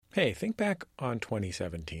Hey, think back on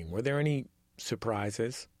 2017. Were there any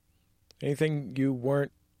surprises? Anything you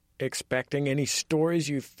weren't expecting? Any stories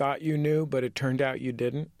you thought you knew, but it turned out you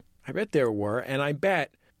didn't? I bet there were, and I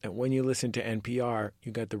bet that when you listen to NPR,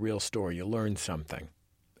 you got the real story. You learned something.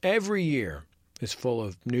 Every year is full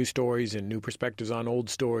of new stories and new perspectives on old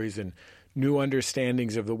stories and new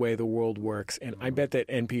understandings of the way the world works. And I bet that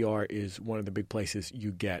NPR is one of the big places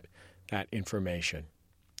you get that information.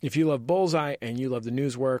 If you love Bullseye and you love the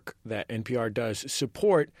news work that NPR does,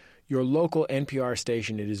 support your local NPR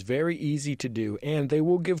station. It is very easy to do, and they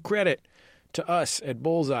will give credit to us at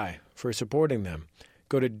Bullseye for supporting them.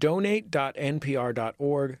 Go to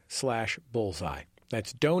donate.npr.org/bullseye.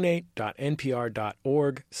 That's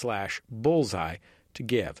donate.npr.org/bullseye to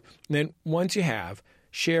give. And then once you have,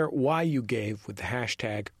 share why you gave with the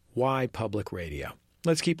hashtag #WhyPublicRadio.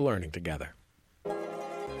 Let's keep learning together.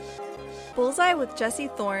 Bullseye with Jesse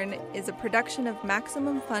Thorne is a production of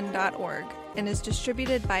MaximumFun.org and is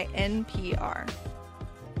distributed by NPR.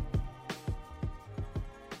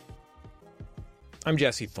 I'm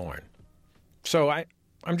Jesse Thorne. So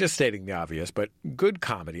I'm just stating the obvious, but good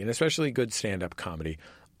comedy, and especially good stand-up comedy,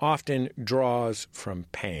 often draws from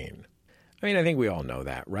pain. I mean, I think we all know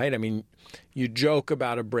that, right? I mean, you joke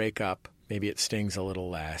about a breakup, maybe it stings a little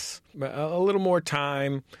less, a little more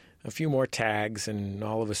time, a few more tags, and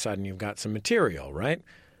all of a sudden you've got some material, right?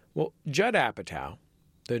 Well, Judd Apatow,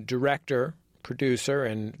 the director, producer,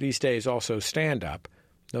 and these days also stand-up,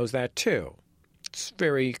 knows that too. It's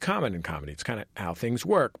very common in comedy. It's kind of how things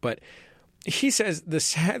work. But he says the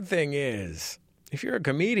sad thing is, if you're a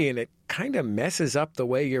comedian, it kind of messes up the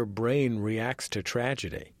way your brain reacts to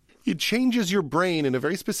tragedy. It changes your brain in a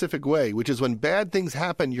very specific way, which is when bad things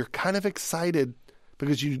happen, you're kind of excited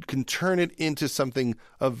because you can turn it into something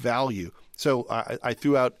of value. So I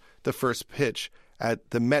threw out the first pitch at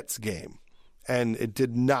the Mets game, and it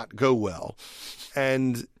did not go well.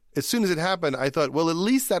 And as soon as it happened, I thought, well, at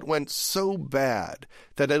least that went so bad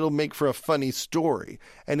that it'll make for a funny story.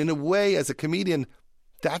 And in a way, as a comedian,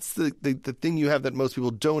 that's the thing you have that most people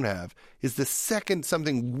don't have, is the second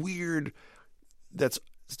something weird that's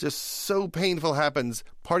just so painful happens,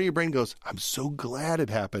 part of your brain goes, I'm so glad it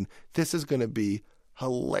happened. This is going to be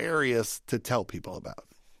hilarious to tell people about.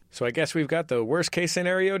 So I guess we've got the worst case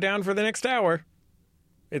scenario down for the next hour.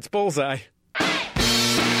 It's Bullseye.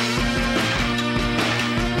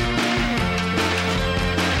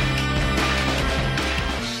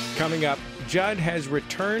 Coming up, Judd has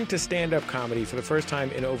returned to stand-up comedy for the first time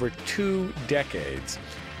in over 2 decades.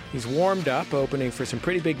 He's warmed up, opening for some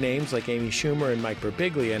pretty big names like Amy Schumer and Mike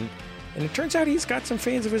Birbiglia, and it turns out he's got some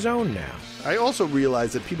fans of his own now. I also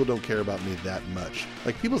realize that people don't care about me that much.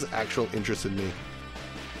 Like, people's actual interest in me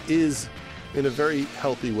is, in a very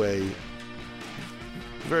healthy way,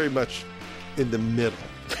 very much in the middle.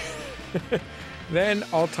 Then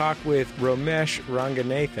I'll talk with Romesh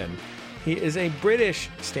Ranganathan. He is a British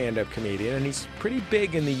stand-up comedian, and he's pretty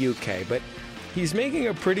big in the UK, but he's making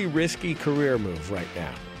a pretty risky career move right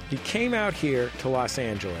now. He came out here to Los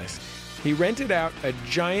Angeles. He rented out a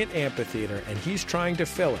giant amphitheater, and he's trying to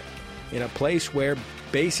fill it in a place where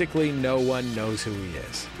basically no one knows who he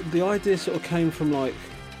is. The idea sort of came from, like,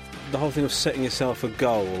 the whole thing of setting yourself a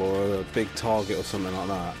goal or a big target or something like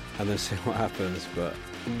that, and then see what happens. But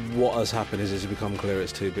what has happened is it's become clear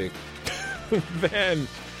it's too big. Then,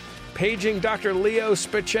 paging Dr. Leo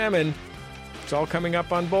Spacemin. It's all coming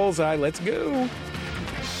up on Bullseye. Let's go.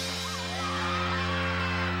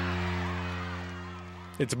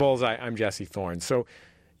 It's Bullseye. I'm Jesse Thorne. So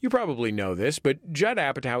you probably know this, but Judd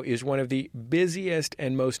Apatow is one of the busiest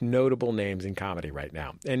and most notable names in comedy right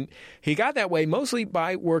now. And he got that way mostly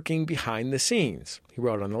by working behind the scenes. He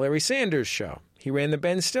wrote on The Larry Sanders Show. He ran The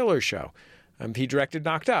Ben Stiller Show. He directed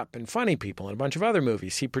Knocked Up and Funny People and a bunch of other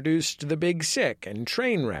movies. He produced The Big Sick and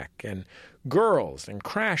Trainwreck and Girls and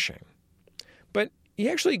Crashing. But he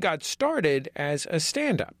actually got started as a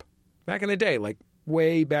stand-up back in the day, like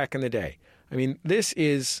way back in the day. I mean, this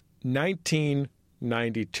is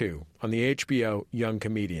 1992 on the HBO Young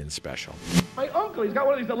Comedian special. My uncle, he's got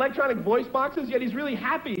one of these electronic voice boxes, yet he's really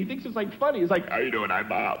happy. He thinks it's, like, funny. He's like, how you doing? I'm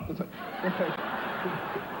Bob.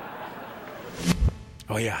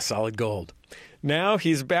 Oh, yeah, solid gold. Now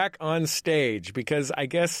he's back on stage because I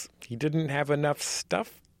guess he didn't have enough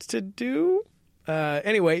stuff to do.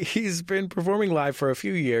 Anyway, he's been performing live for a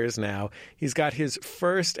few years now. He's got his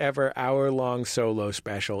first ever hour-long solo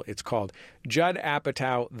special. It's called Judd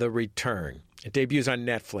Apatow, The Return. It debuts on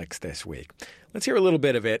Netflix this week. Let's hear a little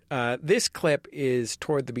bit of it. This clip is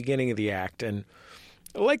toward the beginning of the act, and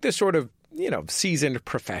like the sort of, seasoned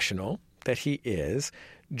professional that he is,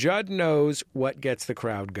 Judd knows what gets the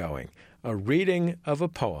crowd going, a reading of a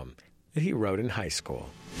poem that he wrote in high school.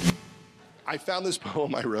 I found this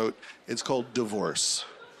poem I wrote. It's called Divorce.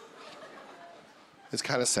 It's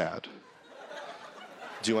kind of sad.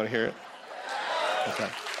 Do you want to hear it? Okay.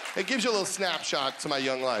 It gives you a little snapshot to my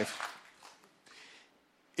young life.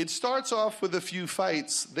 It starts off with a few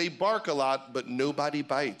fights. They bark a lot, but nobody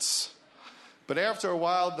bites. But after a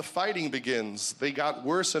while, the fighting begins. They got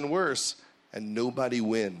worse and worse, and nobody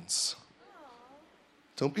wins.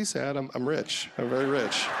 Don't be sad. I'm rich. I'm very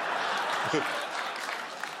rich.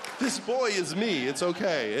 This boy is me. It's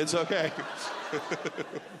okay. It's okay.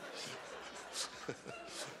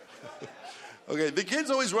 Okay, the kids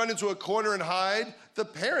always run into a corner and hide. The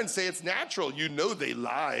parents say it's natural. You know they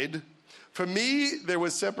lied. For me, there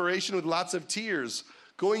was separation with lots of tears.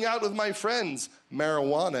 Going out with my friends,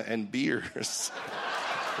 marijuana and beers.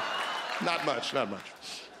 Not much.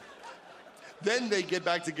 Then they get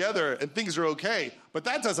back together and things are okay. But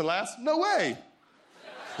that doesn't last. No way.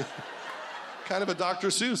 Kind of a Dr.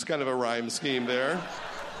 Seuss kind of a rhyme scheme there.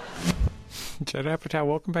 Judd Apatow,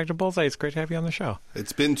 welcome back to Bullseye. It's great to have you on the show.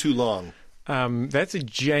 It's been too long. That's a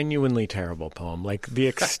genuinely terrible poem. Like the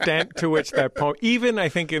extent to which that poem, even I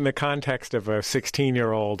think in the context of a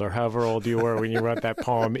 16-year-old or however old you were when you wrote that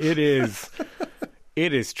poem, it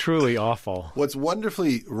is truly awful. What's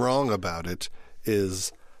wonderfully wrong about it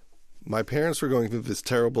is my parents were going through this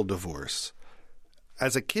terrible divorce.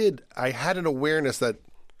 As a kid, I had an awareness that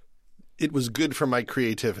it was good for my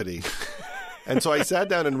creativity. And so I sat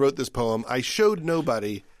down and wrote this poem. I showed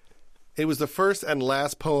nobody. It was the first and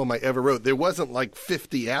last poem I ever wrote. There wasn't like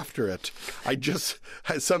 50 after it. I just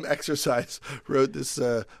had some exercise, wrote this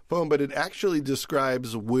poem, but it actually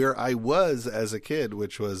describes where I was as a kid,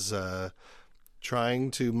 which was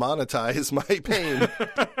trying to monetize my pain.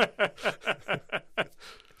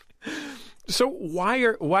 So why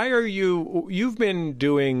are you've been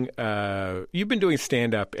doing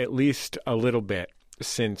stand-up at least a little bit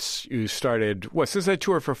since you started, since that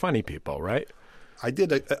tour for Funny People, right? I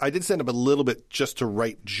did stand up a little bit just to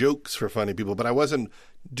write jokes for Funny People, but I wasn't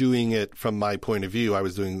doing it from my point of view. I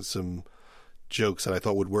was doing some jokes that I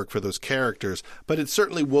thought would work for those characters. But it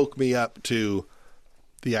certainly woke me up to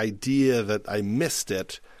the idea that I missed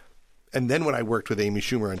it. And then when I worked with Amy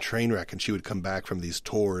Schumer on Trainwreck and she would come back from these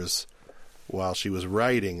tours while she was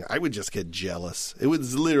writing, I would just get jealous. It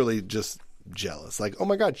was literally just jealous. Like, oh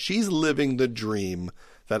my God, she's living the dream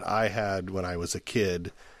that I had when I was a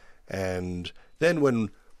kid. And then when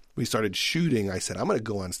we started shooting, I said, I'm going to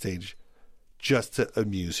go on stage just to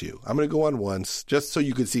amuse you. I'm going to go on once just so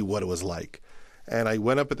you could see what it was like. And I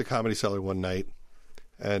went up at the Comedy Cellar one night,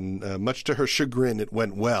 and much to her chagrin, it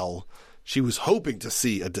went well. She was hoping to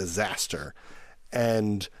see a disaster.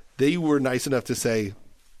 And they were nice enough to say,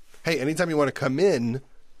 hey, anytime you want to come in,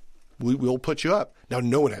 we'll put you up. Now,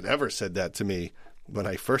 no one had ever said that to me when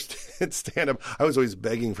I first did stand-up. I was always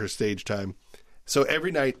begging for stage time. So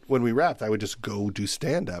every night when we wrapped, I would just go do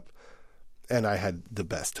stand-up, and I had the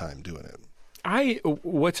best time doing it.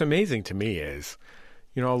 What's amazing to me is,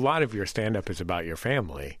 a lot of your stand-up is about your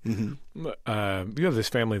family. Mm-hmm. You have this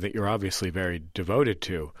family that you're obviously very devoted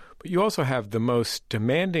to, but you also have the most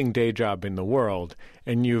demanding day job in the world,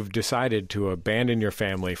 and you've decided to abandon your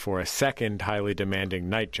family for a second highly demanding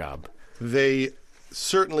night job. They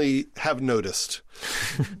certainly have noticed.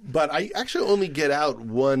 But I actually only get out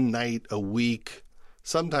one night a week,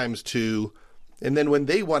 sometimes two. And then when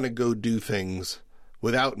they want to go do things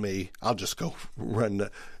without me, I'll just go run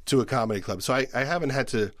to a comedy club. So I haven't had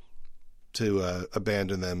to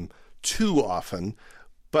abandon them too often.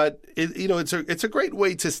 But it's a great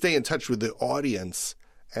way to stay in touch with the audience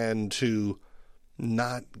and to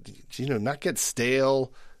not get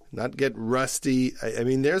stale, not get rusty. I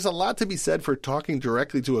mean, there's a lot to be said for talking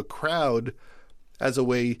directly to a crowd as a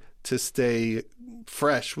way to stay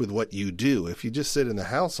fresh with what you do. If you just sit in the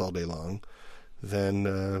house all day long, then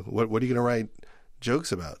what are you going to write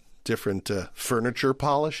jokes about? Different furniture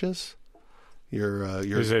polishes?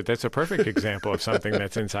 That's a perfect example of something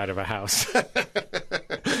that's inside of a house.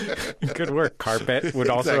 Good work. Carpet would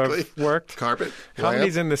also have worked. Carpet.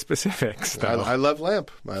 Comedy's in the specifics, though. I love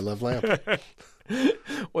lamp. I love lamp.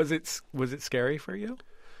 Was it scary for you?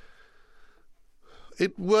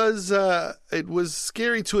 It was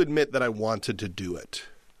scary to admit that I wanted to do it.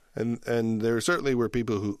 And there certainly were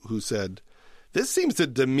people who said, this seems to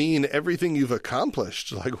demean everything you've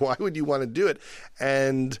accomplished. Like, why would you want to do it?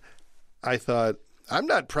 And I thought, I'm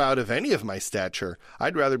not proud of any of my stature.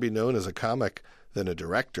 I'd rather be known as a comic than a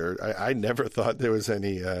director. I never thought there was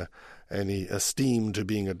any esteem to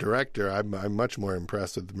being a director. I'm much more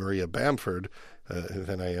impressed with Maria Bamford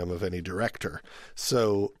than I am of any director.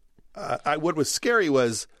 So what was scary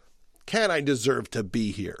was, can I deserve to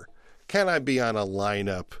be here? Can I be on a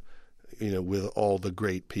lineup, with all the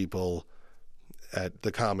great people at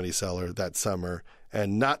the Comedy Cellar that summer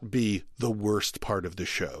and not be the worst part of the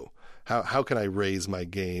show? How can I raise my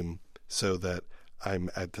game so that I'm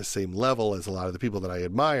at the same level as a lot of the people that I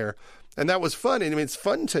admire? And that was fun. And it's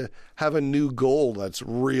fun to have a new goal that's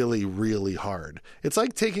really, really hard. It's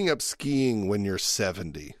like taking up skiing when you're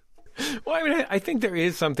 70. Well, I think there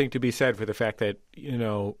is something to be said for the fact that,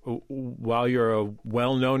 while you're a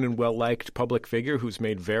well-known and well-liked public figure who's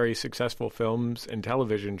made very successful films and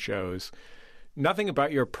television shows, nothing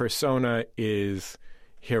about your persona is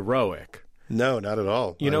heroic. No, not at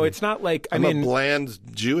all. It's not like... I'm a bland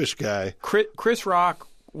Jewish guy. Chris Rock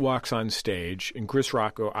walks on stage, and Chris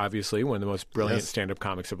Rock, obviously, one of the most brilliant stand-up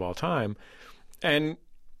comics of all time. And,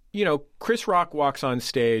 Chris Rock walks on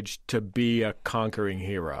stage to be a conquering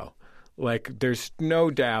hero. Like, there's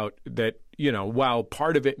no doubt that, while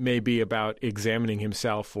part of it may be about examining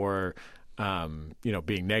himself or,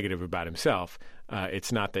 being negative about himself,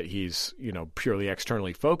 it's not that he's, purely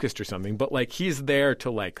externally focused or something, but, he's there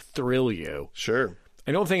to, thrill you. Sure.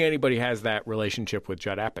 I don't think anybody has that relationship with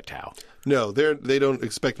Judd Apatow. No, they don't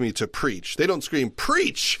expect me to preach. They don't scream,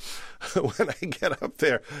 preach, when I get up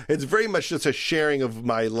there. It's very much just a sharing of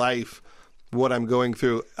my life, what I'm going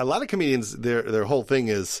through. A lot of comedians, their whole thing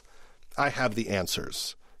is, I have the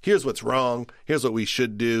answers. Here's what's wrong. Here's what we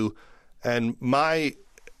should do. And my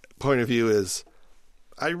point of view is,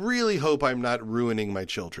 I really hope I'm not ruining my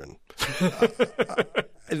children.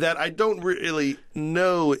 That I don't really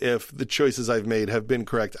know if the choices I've made have been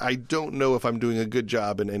correct. I don't know if I'm doing a good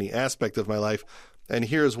job in any aspect of my life. And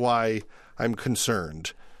here's why I'm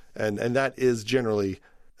concerned. And that is generally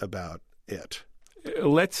about it.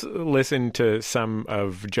 Let's listen to some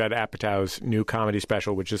of Judd Apatow's new comedy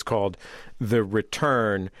special, which is called The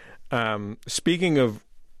Return. Speaking of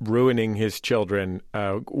ruining his children,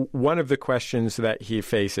 one of the questions that he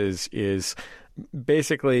faces is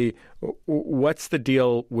basically, what's the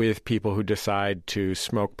deal with people who decide to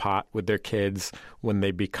smoke pot with their kids when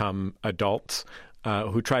they become adults,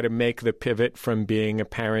 who try to make the pivot from being a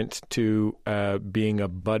parent to being a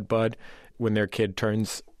bud when their kid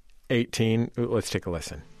turns 18. Let's take a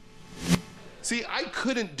listen. See, I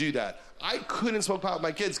couldn't do that. I couldn't smoke pot with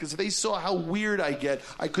my kids because if they saw how weird I get,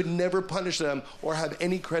 I could never punish them or have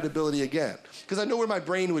any credibility again. Because I know where my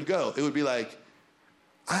brain would go. It would be like,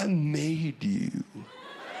 I made you.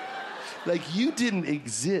 Like you didn't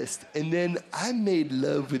exist, and then I made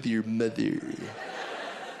love with your mother.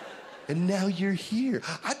 And now you're here.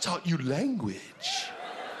 I taught you language.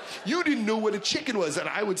 You didn't know what a chicken was, and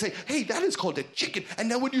I would say, hey, that is called a chicken. And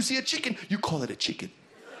now when you see a chicken, you call it a chicken.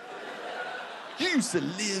 You used to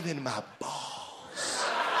live in my balls.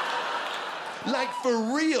 Like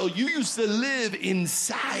for real, you used to live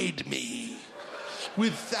inside me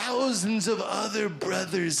with thousands of other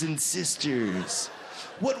brothers and sisters.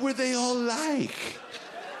 What were they all like?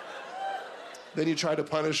 Then you try to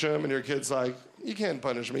punish them, and your kid's like, you can't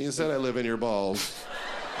punish me. You said I live in your balls.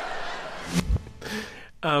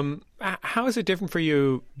 How is it different for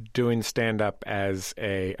you doing stand-up as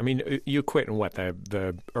you quit in what,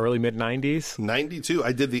 the early, mid-90s? 92.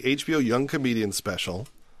 I did the HBO Young Comedian special.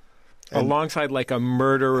 Alongside like a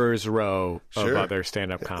murderer's row of other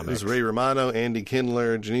stand-up comics. It was Ray Romano, Andy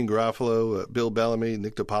Kindler, Janine Garofalo, Bill Bellamy,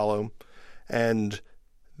 Nick DiPaolo. And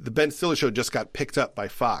the Ben Stiller show just got picked up by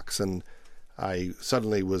Fox, and I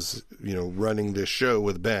suddenly was, running this show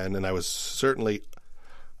with Ben, and I was certainly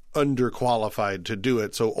underqualified to do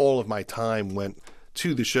it. So all of my time went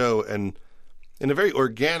to the show, and in a very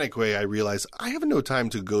organic way, I realized I have no time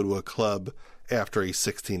to go to a club after a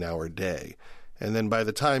 16-hour day. And then by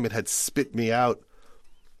the time it had spit me out,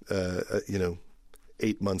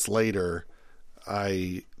 8 months later,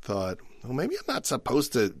 I thought, well, maybe I'm not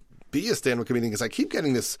supposed to be a stand-up comedian because I keep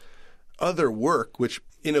getting this other work, which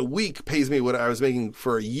in a week pays me what I was making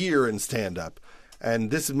for a year in stand-up.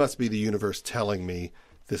 And this must be the universe telling me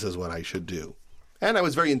this is what I should do. And I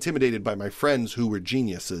was very intimidated by my friends who were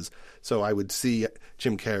geniuses. So I would see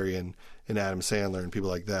Jim Carrey and Adam Sandler and people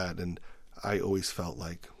like that. And I always felt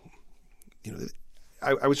like,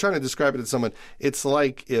 I was trying to describe it to someone. It's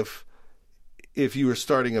like if you were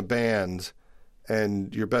starting a band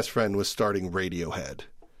and your best friend was starting Radiohead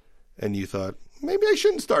and you thought, maybe I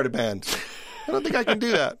shouldn't start a band. I don't think I can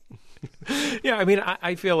do that. Yeah,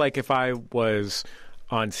 I feel like if I was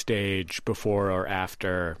on stage before or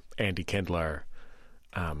after Andy Kindler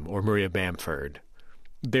or Maria Bamford,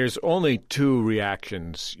 there's only two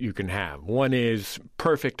reactions you can have. One is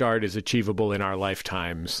perfect art is achievable in our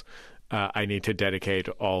lifetimes. I need to dedicate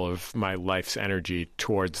all of my life's energy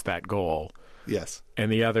towards that goal. Yes.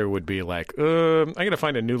 And the other would be like, I'm going to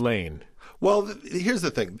find a new lane. Well, here's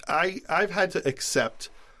the thing. I've had to accept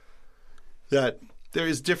that there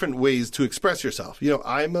is different ways to express yourself. You know,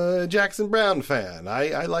 I'm a Jackson Browne fan.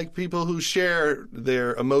 I like people who share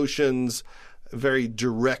their emotions very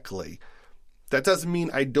directly. That doesn't mean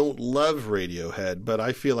I don't love Radiohead, but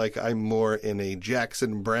I feel like I'm more in a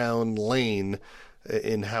Jackson Browne lane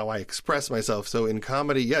in how I express myself. So in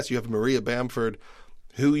comedy, yes, you have Maria Bamford,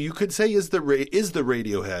 who you could say is the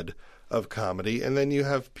Radiohead of comedy, and then you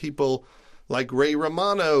have people like Ray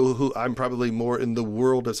Romano, who I'm probably more in the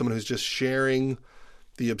world of someone who's just sharing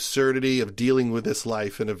the absurdity of dealing with this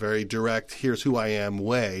life in a very direct, here's who I am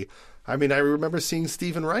way. I mean, I remember seeing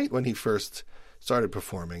Stephen Wright when he first started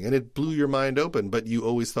performing, and it blew your mind open, but you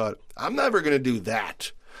always thought, I'm never going to do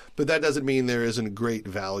that. But that doesn't mean there isn't great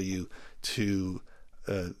value to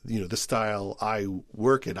the style I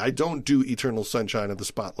work in. I don't do Eternal Sunshine of the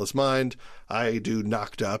Spotless Mind. I do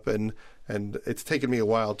Knocked Up, and it's taken me a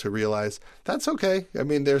while to realize that's okay. I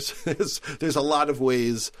mean, there's a lot of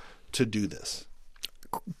ways to do this.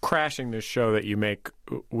 Crashing this show that you make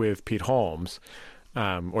with Pete Holmes,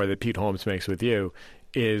 or that Pete Holmes makes with you,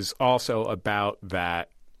 is also about that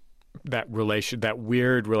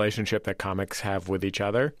weird relationship that comics have with each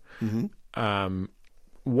other. Mm-hmm.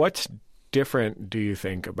 What's different, do you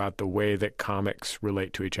think, about the way that comics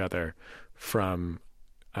relate to each other from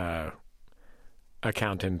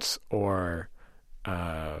accountants or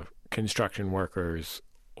construction workers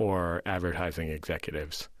or advertising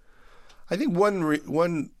executives? I think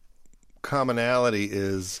one commonality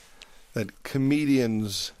is that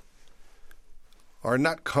comedians are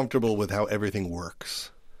not comfortable with how everything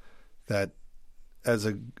works. That as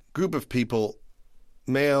a group of people,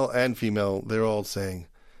 male and female, they're all saying,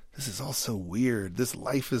 this is all so weird. This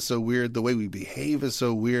life is so weird. The way we behave is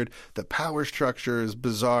so weird. The power structure is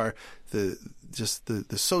bizarre. The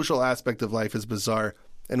social aspect of life is bizarre.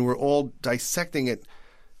 And we're all dissecting it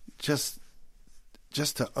just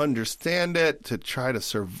to understand it, to try to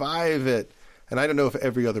survive it. And I don't know if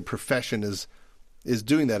every other profession is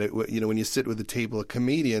doing that. When you sit with a table of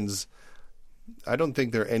comedians, I don't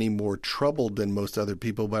think they're any more troubled than most other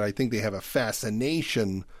people, but I think they have a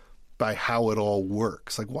fascination by how it all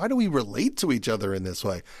works. Like, why do we relate to each other in this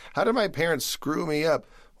way? How did my parents screw me up?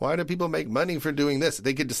 Why do people make money for doing this?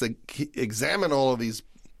 They could just examine all of these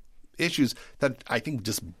issues that I think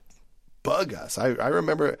just bug us. I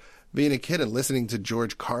remember being a kid and listening to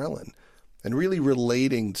George Carlin and really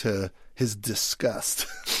relating to his disgust.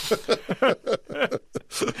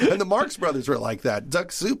 And the Marx Brothers were like that.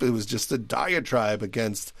 Duck Soup, it was just a diatribe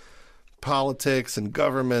against politics and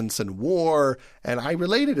governments and war. And I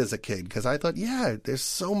related as a kid because I thought, yeah, there's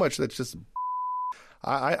so much that's just...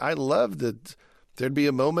 I love that there'd be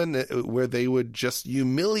a moment where they would just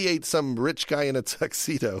humiliate some rich guy in a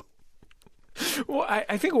tuxedo. Well,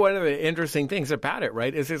 I think one of the interesting things about it,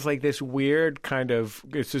 right, is it's like this weird kind of,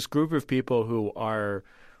 it's this group of people who are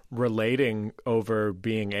relating over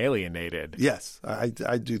being alienated. Yes, I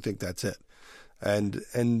do think that's it. And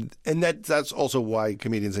that's also why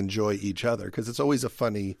comedians enjoy each other, because it's always a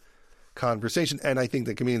funny conversation. And I think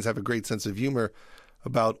that comedians have a great sense of humor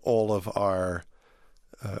about all of our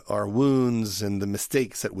wounds and the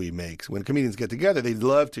mistakes that we make. When comedians get together, they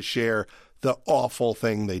love to share the awful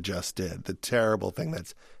thing they just did, the terrible thing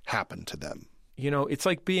that's happened to them. It's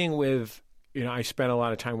like being with, I spent a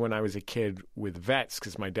lot of time when I was a kid with vets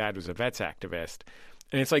because my dad was a vets activist.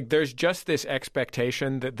 And it's like there's just this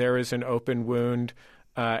expectation that there is an open wound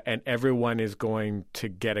and everyone is going to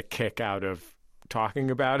get a kick out of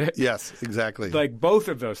talking about it. Yes, exactly. Like both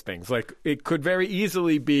of those things. Like it could very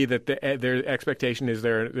easily be that their expectation is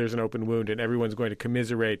there's an open wound and everyone's going to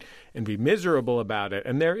commiserate and be miserable about it.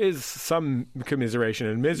 And there is some commiseration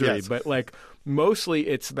and misery, yes. But like mostly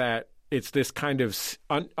it's this kind of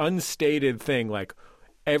unstated thing, like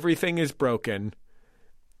everything is broken.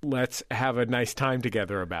 Let's have a nice time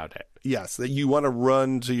together about it. Yes, that you want to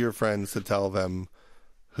run to your friends to tell them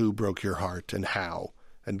who broke your heart and how.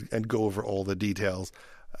 And go over all the details.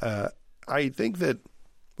 I think that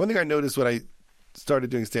one thing I noticed when I started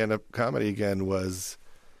doing stand-up comedy again was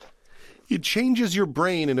it changes your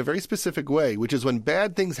brain in a very specific way, which is when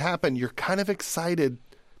bad things happen, you're kind of excited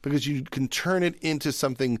because you can turn it into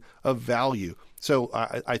something of value. So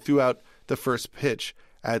I threw out the first pitch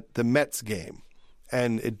at the Mets game,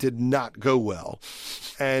 and it did not go well.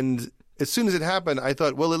 And as soon as it happened, I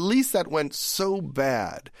thought, well, at least that went so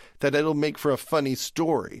bad that it'll make for a funny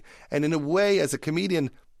story. And in a way, as a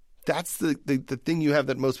comedian, that's the thing you have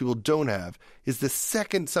that most people don't have, is the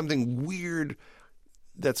second something weird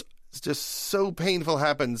that's just so painful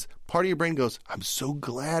happens, part of your brain goes, I'm so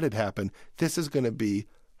glad it happened. This is going to be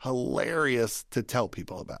hilarious to tell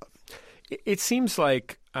people about. It seems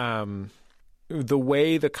like the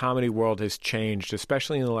way the comedy world has changed,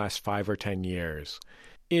 especially in the last 5 or 10 years,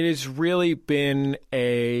 it has really been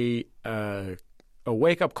a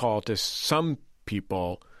wake-up call to some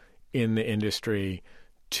people in the industry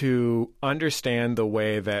to understand the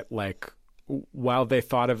way that, like, while they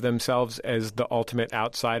thought of themselves as the ultimate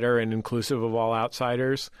outsider and inclusive of all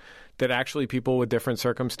outsiders, that actually people with different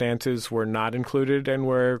circumstances were not included and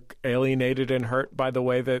were alienated and hurt by the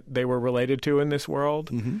way that they were related to in this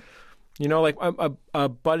world. Mm-hmm. You know, like a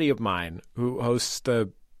buddy of mine who hosts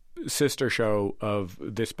the sister show of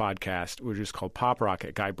this podcast, which is called Pop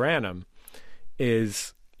Rocket, Guy Branum,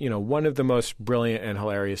 is, you know, one of the most brilliant and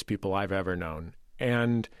hilarious people I've ever known.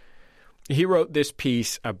 And he wrote this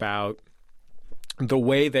piece about the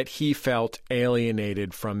way that he felt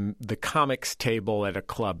alienated from the comics table at a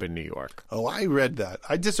club in New York. Oh, I read that.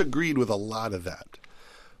 I disagreed with a lot of that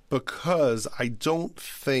because I don't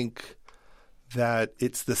think that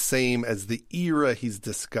it's the same as the era he's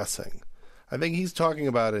discussing. I think he's talking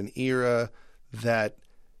about an era that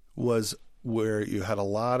was where you had a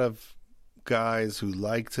lot of guys who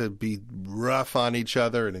liked to be rough on each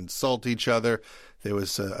other and insult each other. There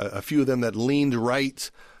was a few of them that leaned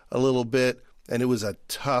right a little bit, and it was a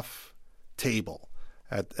tough table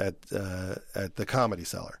at the Comedy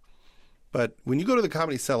Cellar. But when you go to the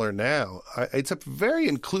Comedy Cellar now, it's a very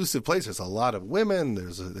inclusive place. There's a lot of women.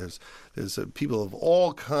 There's people of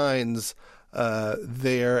all kinds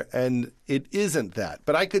there, and it isn't that.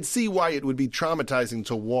 But I could see why it would be traumatizing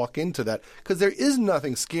to walk into that, because there is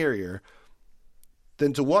nothing scarier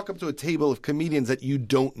than to walk up to a table of comedians that you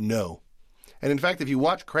don't know. And in fact, if you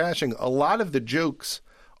watch Crashing, a lot of the jokes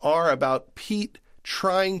are about Pete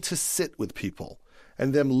trying to sit with people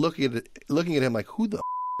and them looking at him like, who the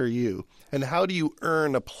are you? And how do you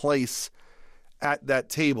earn a place at that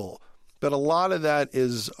table? But a lot of that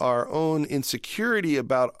is our own insecurity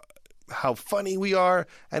about how funny we are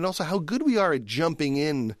and also how good we are at jumping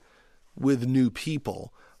in with new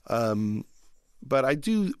people. But I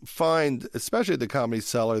do find, especially at the Comedy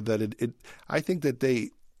Cellar, that I think that they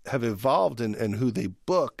have evolved in who they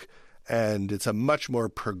book, and it's a much more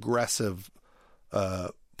progressive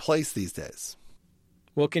place these days.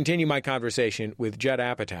 We'll continue my conversation with Judd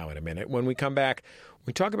Apatow in a minute. When we come back,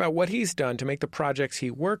 we talk about what he's done to make the projects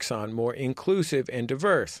he works on more inclusive and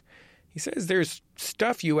diverse. He says there's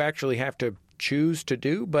stuff you actually have to choose to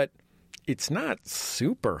do, but it's not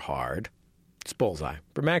super hard. It's Bullseye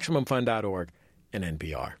for MaximumFun.org and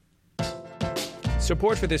NPR.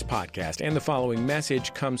 Support for this podcast and the following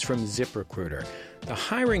message comes from ZipRecruiter, the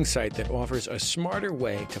hiring site that offers a smarter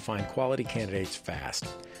way to find quality candidates fast.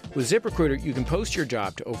 With ZipRecruiter, you can post your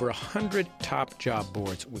job to over 100 top job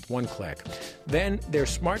boards with one click. Then their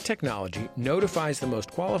smart technology notifies the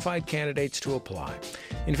most qualified candidates to apply.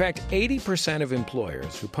 In fact, 80% of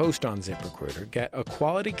employers who post on ZipRecruiter get a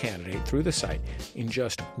quality candidate through the site in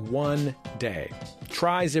just one day.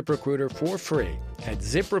 Try ZipRecruiter for free at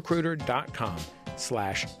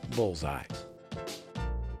ZipRecruiter.com/bullseye.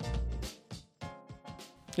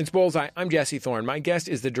 It's Bullseye. I'm Jesse Thorne. My guest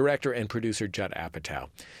is the director and producer Judd Apatow.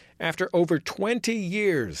 After over 20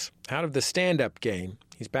 years out of the stand-up game,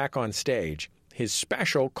 he's back on stage. His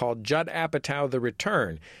special, called Judd Apatow: The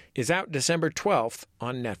Return, is out December 12th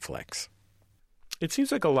on Netflix. It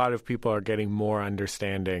seems like a lot of people are getting more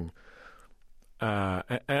understanding.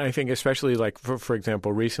 And I think especially, like, for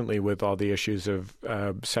example, recently with all the issues of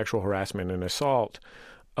sexual harassment and assault,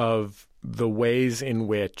 of the ways in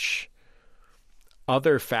which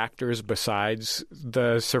other factors besides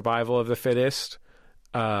the survival of the fittest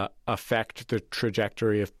affect the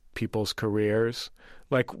trajectory of people's careers.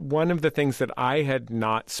 Like, one of the things that I had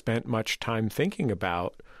not spent much time thinking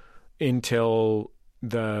about until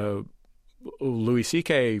the Louis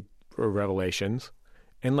C.K. revelations.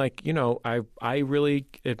 And, like, you know, I really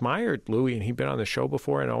admired Louis, and he'd been on the show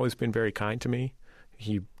before and always been very kind to me.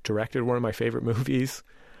 He directed one of my favorite movies.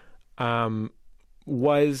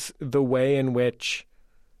 Was the way in which,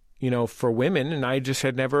 you know, for women, and I just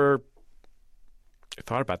had never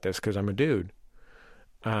thought about this because I'm a dude,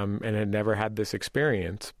 and had never had this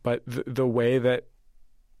experience, but the way that,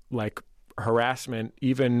 like, harassment,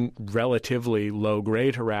 even relatively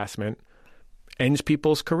low-grade harassment, ends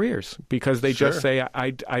people's careers because they just say,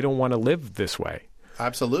 I don't want to live this way.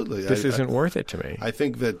 Absolutely. This isn't worth it to me. I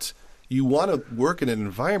think that you want to work in an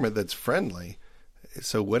environment that's friendly.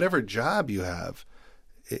 So whatever job you have,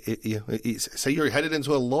 say you're headed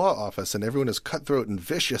into a law office and everyone is cutthroat and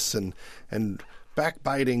vicious and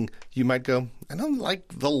backbiting, you might go, I don't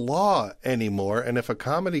like the law anymore. And if a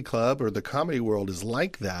comedy club or the comedy world is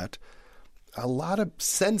like that, a lot of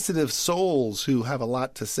sensitive souls who have a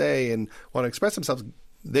lot to say and want to express themselves,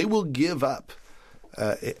 they will give up.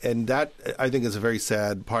 And that, I think, is a very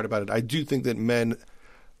sad part about it. I do think that men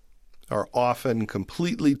are often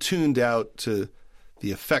completely tuned out to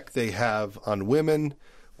the effect they have on women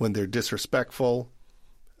when they're disrespectful,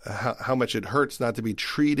 how much it hurts not to be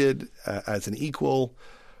treated as an equal.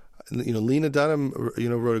 Lena Dunham,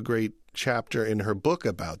 wrote a great chapter in her book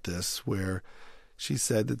about this, where she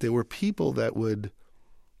said that there were people that would,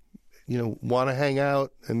 want to hang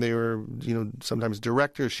out, and they were, sometimes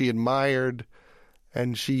directors she admired,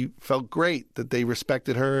 and she felt great that they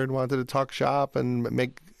respected her and wanted to talk shop and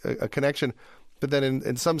make a connection. But then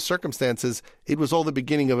in some circumstances, it was all the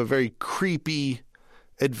beginning of a very creepy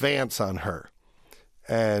advance on her.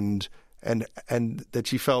 And that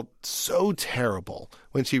she felt so terrible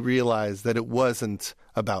when she realized that it wasn't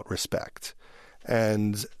about respect.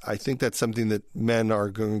 And I think that's something that men are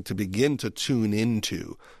going to begin to tune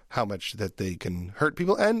into, how much that they can hurt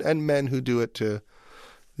people, and men who do it to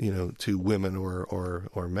women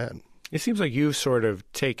or men. It seems like you've sort of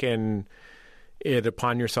taken it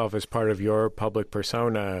upon yourself as part of your public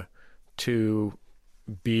persona to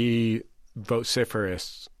be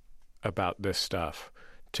vociferous about this stuff,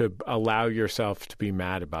 to allow yourself to be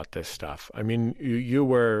mad about this stuff. I mean, you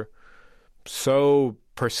were so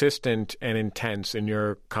persistent and intense in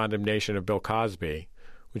your condemnation of Bill Cosby,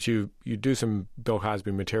 which you do some Bill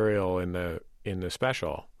Cosby material in the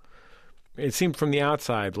special. It seemed from the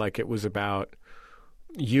outside like it was about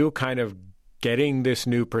you kind of getting this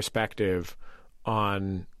new perspective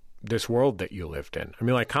on this world that you lived in. I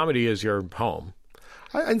mean, like, comedy is your home.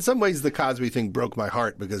 In some ways, the Cosby thing broke my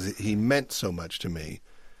heart because he meant so much to me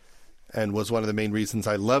and was one of the main reasons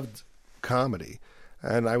I loved comedy.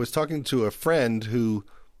 And I was talking to a friend who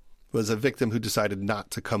was a victim who decided not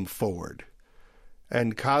to come forward.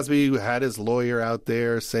 And Cosby had his lawyer out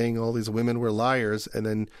there saying all these women were liars, and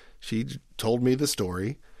then she told me the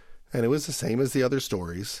story, and it was the same as the other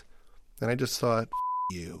stories. And I just thought,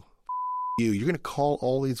 you. You're going to call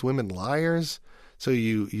all these women liars? So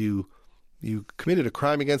you committed a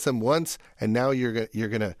crime against them once, and now you're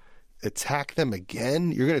going to attack them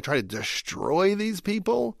again? You're going to try to destroy these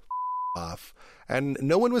people? Off. And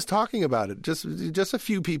no one was talking about it. Just a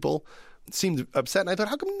few people seemed upset. And I thought,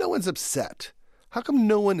 how come no one's upset? How come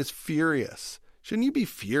no one is furious? Shouldn't you be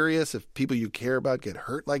furious if people you care about get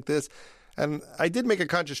hurt like this? And I did make a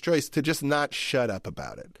conscious choice to just not shut up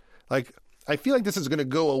about it. Like, I feel like this is going to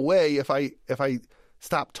go away if I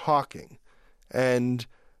stop talking. And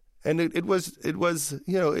it was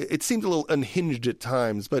it seemed a little unhinged at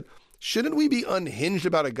times, but shouldn't we be unhinged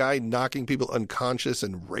about a guy knocking people unconscious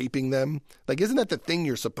and raping them? Like, isn't that the thing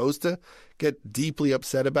you're supposed to get deeply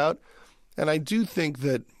upset about? And I do think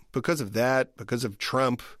that because of that, because of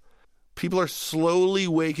Trump, people are slowly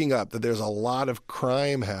waking up that there's a lot of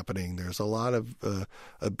crime happening. There's a lot of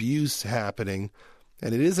abuse happening.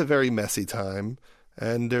 And it is a very messy time.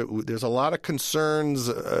 And there's a lot of concerns,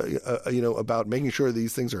 about making sure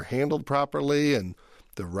these things are handled properly and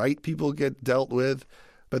the right people get dealt with.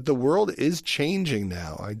 But the world is changing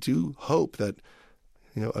now. I do hope that,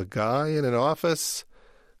 a guy in an office,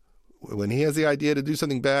 when he has the idea to do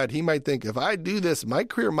something bad, he might think, if I do this, my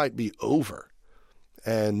career might be over.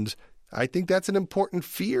 And I think that's an important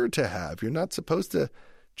fear to have. You're not supposed to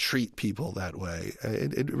treat people that way.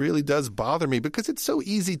 It really does bother me because it's so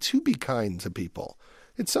easy to be kind to people.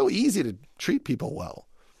 It's so easy to treat people well.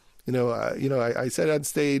 I said on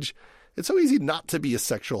stage, it's so easy not to be a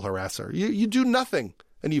sexual harasser. You do nothing,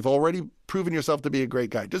 and you've already proven yourself to be a great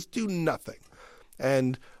guy. Just do nothing.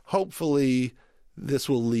 And hopefully this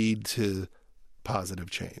will lead to positive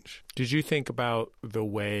change. Did you think about the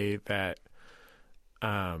way that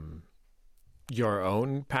your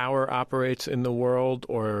own power operates in the world,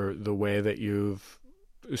 or the way that you've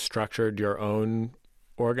structured your own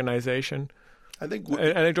organization? I think.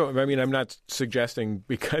 I'm not suggesting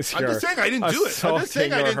because I'm just saying I didn't do it. I'm just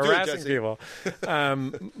saying I didn't do it, Jesse. People,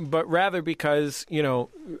 but rather because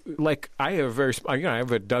I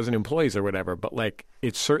have a dozen employees or whatever, but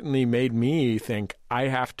it certainly made me think I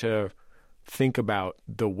have to think about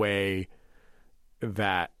the way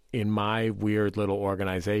that in my weird little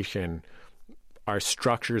organization our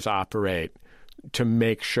structures operate to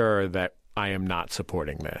make sure that I am not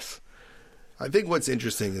supporting this. I think what's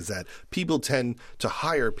interesting is that people tend to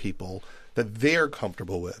hire people that they're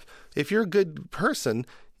comfortable with. If you're a good person,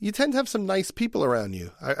 you tend to have some nice people around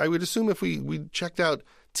you. I would assume if we checked out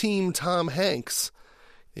Team Tom Hanks,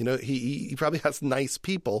 You know, he probably has nice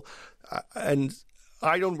people. And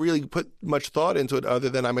I don't really put much thought into it other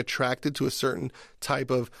than I'm attracted to a certain type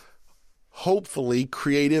of hopefully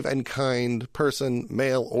creative and kind person,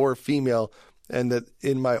 male or female, and that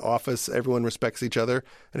in my office everyone respects each other.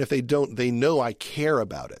 And if they don't, they know I care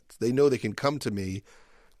about it. They know they can come to me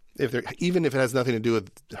even if it has nothing to do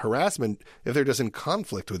with harassment, if they're just in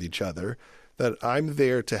conflict with each other, that I'm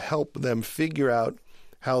there to help them figure out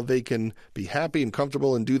how they can be happy and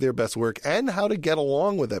comfortable and do their best work, and how to get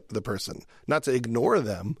along with the person, not to ignore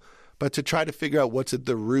them, but to try to figure out what's at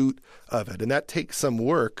the root of it. And that takes some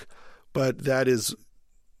work, but that's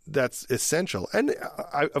essential. And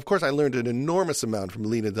of course, I learned an enormous amount from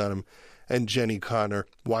Lena Dunham and Jenny Connor,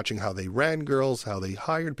 watching how they ran girls, how they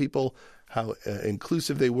hired people, how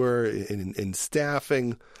inclusive they were in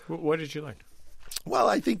staffing. What did you learn? Well,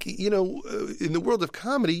 I think, in the world of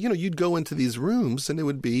comedy, you'd go into these rooms and it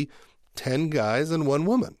would be 10 guys and one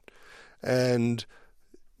woman. And,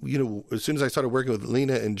 as soon as I started working with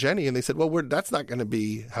Lena and Jenny, and they said, well, that's not going to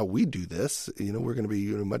be how we do this. We're going to be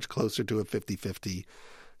much closer to a 50-50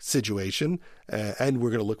 situation. And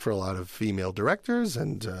we're going to look for a lot of female directors,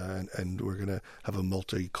 and we're going to have a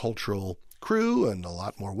multicultural crew and a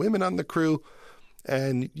lot more women on the crew.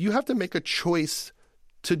 And you have to make a choice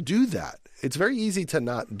to do that. It's very easy to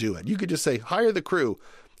not do it. You could just say, hire the crew.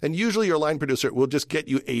 And usually your line producer will just get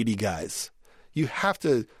you 80 guys. You have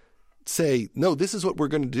to say, no, this is what we're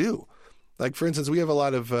going to do. Like, for instance, we have a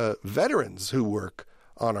lot of veterans who work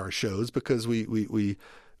on our shows because we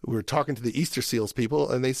were talking to the Easter Seals people,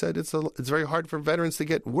 and they said it's very hard for veterans to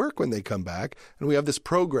get work when they come back. And we have this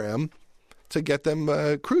program to get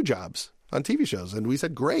them crew jobs on TV shows. And we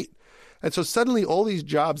said, great. And so suddenly all these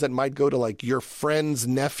jobs that might go to like your friend's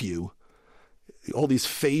nephew, all these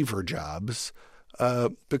favor jobs,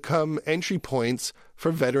 become entry points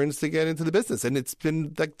for veterans to get into the business. And it's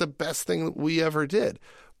been like the best thing that we ever did.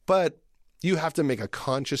 But you have to make a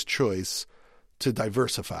conscious choice to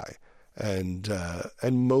diversify. And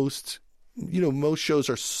most shows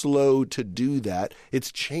are slow to do that.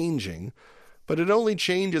 It's changing. But it only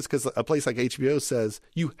changes because a place like HBO says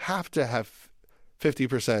you have to have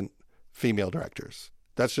 50% female directors.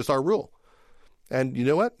 That's just our rule. And you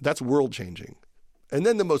know what? That's world changing. And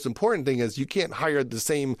then the most important thing is you can't hire the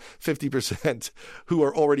same 50% who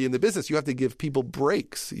are already in the business. You have to give people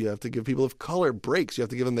breaks. You have to give people of color breaks. You have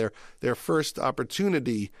to give them their first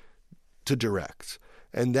opportunity to direct.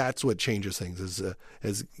 And that's what changes things,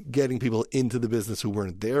 is getting people into the business who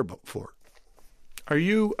weren't there before. Are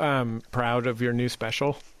you proud of your new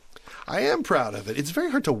special? I am proud of it. It's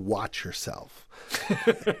very hard to watch yourself.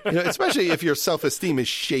 Especially if your self-esteem is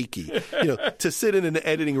shaky, to sit in an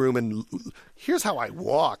editing room and here's how I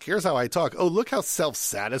walk, here's how I talk. Oh, look how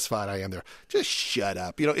self-satisfied I am there. Just shut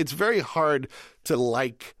up. It's very hard to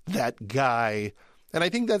like that guy. And I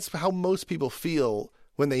think that's how most people feel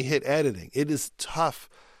when they hit editing. It is tough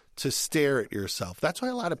to stare at yourself. That's why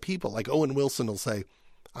a lot of people like Owen Wilson will say,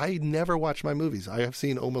 I never watch my movies. I have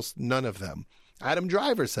seen almost none of them. Adam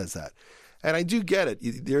Driver says that. And I do get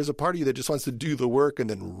it. There's a part of you that just wants to do the work and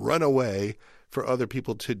then run away for other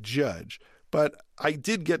people to judge. But I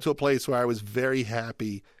did get to a place where I was very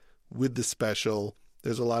happy with the special.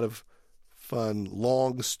 There's a lot of fun,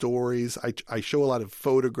 long stories. I show a lot of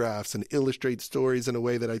photographs and illustrate stories in a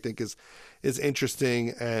way that I think is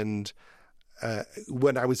interesting. And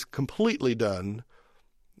when I was completely done,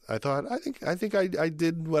 I thought, I think I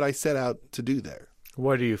did what I set out to do there.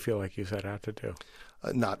 What do you feel like you set out to do?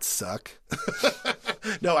 Not suck.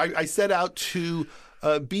 No, I set out to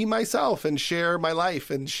be myself and share my life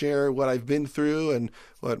and share what I've been through and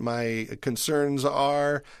what my concerns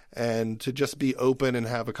are, and to just be open and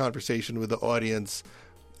have a conversation with the audience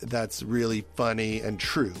that's really funny and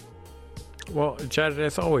true. Well, Judd,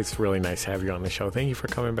 it's always really nice to have you on the show. Thank you for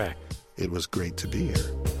coming back. It was great to be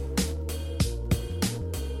here.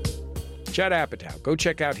 Judd Apatow. Go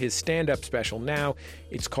check out his stand-up special now.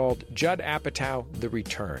 It's called Judd Apatow, The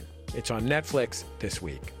Return. It's on Netflix this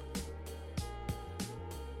week.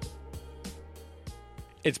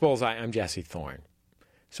 It's Bullseye. I'm Jesse Thorne.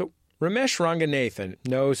 So Romesh Ranganathan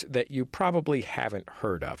knows that you probably haven't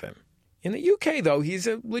heard of him. In the UK, though, he's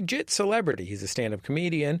a legit celebrity. He's a stand-up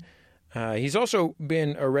comedian. He's also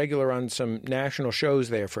been a regular on some national shows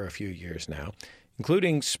there for a few years now,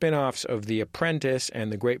 including spin-offs of The Apprentice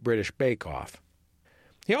and The Great British Bake Off.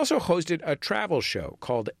 He also hosted a travel show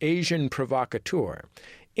called Asian Provocateur.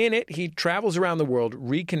 In it, he travels around the world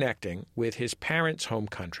reconnecting with his parents' home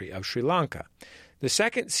country of Sri Lanka. The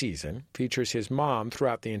second season features his mom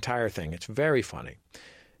throughout the entire thing. It's very funny.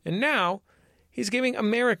 And now, he's giving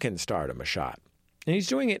American stardom a shot. And he's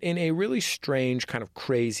doing it in a really strange, kind of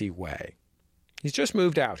crazy way. He's just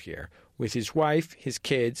moved out here with his wife, his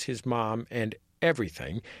kids, his mom, and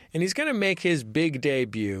everything. And he's going to make his big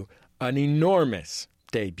debut, an enormous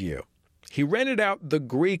debut. He rented out the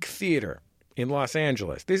Greek Theater in Los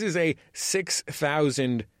Angeles. This is a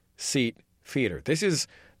 6,000-seat theater. This is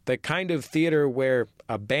the kind of theater where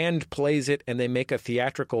a band plays it and they make a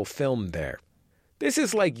theatrical film there. This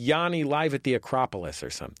is like Yanni live at the Acropolis or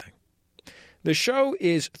something. The show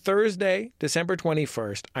is Thursday, December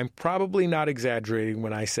 21st. I'm probably not exaggerating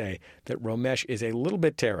when I say that Romesh is a little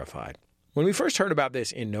bit terrified. When we first heard about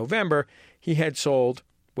this in November, he had sold,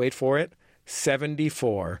 wait for it,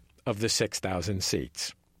 74 of the 6,000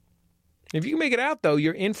 seats. If you can make it out, though,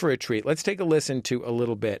 you're in for a treat. Let's take a listen to a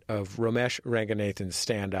little bit of Romesh Ranganathan's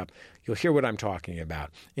stand-up. You'll hear what I'm talking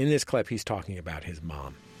about. In this clip, he's talking about his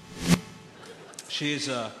mom. She is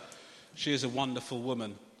a wonderful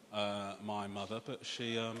woman, my mother, but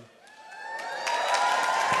she...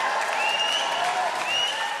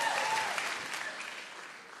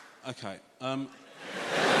 Okay.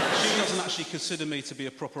 She doesn't actually consider me to be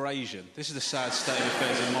a proper Asian. This is the sad state of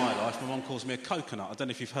affairs in my life. My mum calls me a coconut. I don't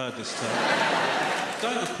know if you've heard this term.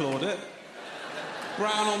 Don't applaud it.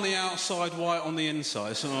 Brown on the outside, white on the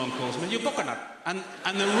inside. So my mum calls me, you're coconut. And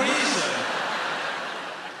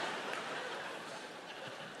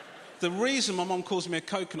the reason my mum calls me a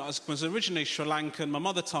coconut is because originally Sri Lankan, my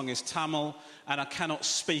mother tongue is Tamil, and I cannot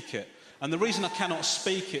speak it. And the reason I cannot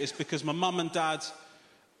speak it is because my mum and dad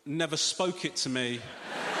never spoke it to me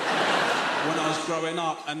when I was growing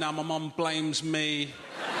up, and now my mum blames me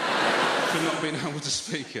for not being able to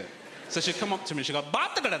speak it. So she'd come up to me and she'd go,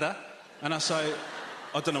 "Ba-da-da-da-da," and I say,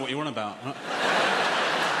 "I don't know what you're on about." Right?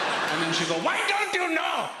 And then she'd go, "Why don't you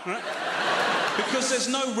know?" Right? Because there's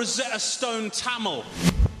no Rosetta Stone Tamil.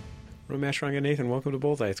 Romesh Ranganathan, welcome to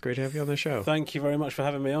Bullseye. It's great to have you on the show. Thank you very much for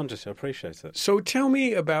having me on, Jesse. I appreciate it. So tell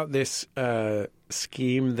me about this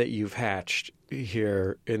scheme that you've hatched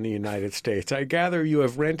here in the United States. I gather you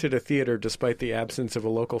have rented a theater despite the absence of a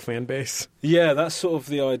local fan base? Yeah, that's sort of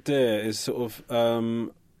the idea, is sort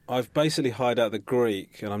of... I've basically hired out the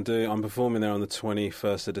Greek, and I'm performing there on the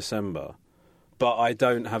 21st of December, but I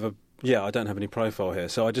don't have any profile here.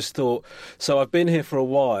 So I just thought... So I've been here for a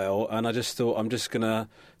while, and I just thought I'm just going to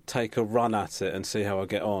take a run at it and see how I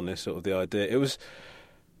get on, is sort of the idea.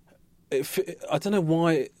 I don't know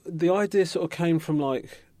why, the idea sort of came from,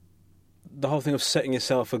 like, the whole thing of setting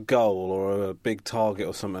yourself a goal or a big target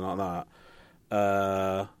or something like that,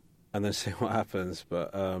 and then see what happens.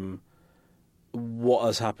 But what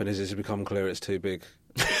has happened is it's become clear it's too big.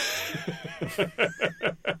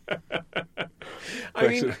 I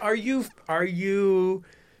mean, are you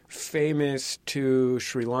famous to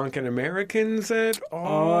Sri Lankan Americans at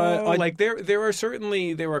all?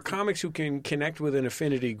 There are comics who can connect with an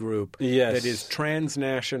affinity group that is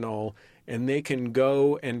transnational, and they can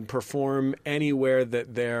go and perform anywhere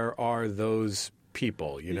that there are those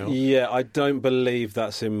people, you know? Yeah, I don't believe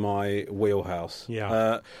that's in my wheelhouse.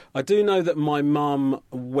 Yeah. I do know that my mum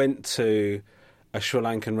went to a Sri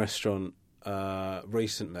Lankan restaurant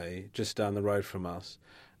recently, just down the road from us,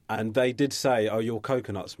 and they did say, "Oh, you're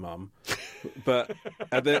coconuts, Mum," but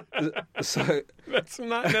so that's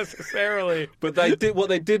not necessarily. But what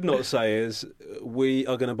they did not say is, "We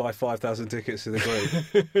are going to buy 5,000 tickets to the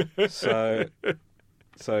Greek."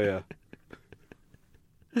 so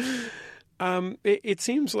yeah. It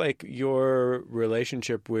seems like your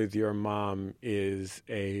relationship with your mom is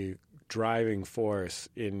a driving force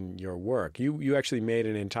in your work. You actually made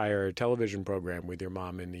an entire television program with your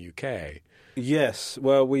mom in the UK. Yes.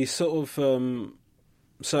 Well, we sort of...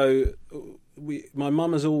 my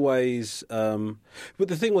mum has always... but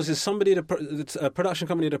the thing was, is a production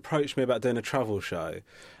company had approached me about doing a travel show.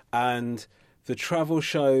 And the travel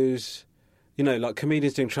shows... You know, like,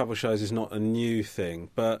 comedians doing travel shows is not a new thing,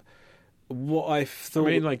 but... What I thought...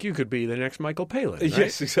 I mean, like, you could be the next Michael Palin, right?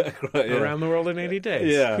 Yes, exactly. Right, yeah. Around the world in 80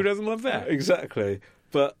 days. Yeah. Who doesn't love that? Exactly.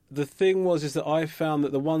 But the thing is that I found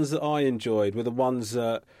that the ones that I enjoyed were the ones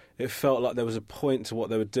that it felt like there was a point to what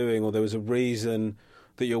they were doing, or there was a reason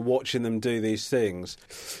that you're watching them do these things.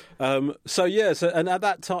 And at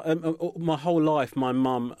that time, my whole life, my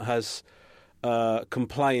mum has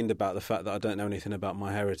complained about the fact that I don't know anything about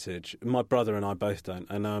my heritage. My brother and I both don't.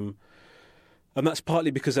 And that's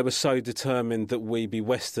partly because they were so determined that we be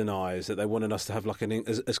westernised, that they wanted us to have like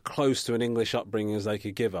as close to an English upbringing as they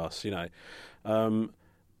could give us, you know.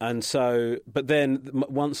 But then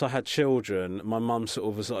once I had children, my mum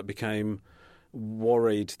sort of became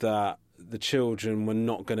worried that the children were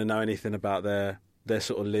not going to know anything about their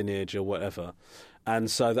sort of lineage or whatever. And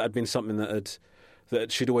so that had been something that had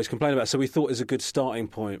that she'd always complain about. So we thought it was a good starting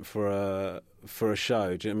point for a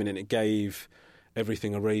show. Do you know what I mean? And it gave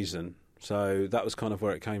everything a reason. So that was kind of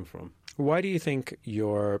where it came from. Why do you think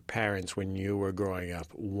your parents, when you were growing up,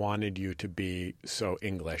 wanted you to be so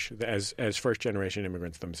English as first-generation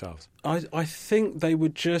immigrants themselves? I think they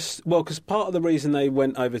would just... Well, because part of the reason they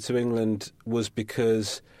went over to England was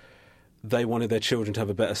because they wanted their children to have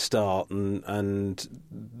a better start, and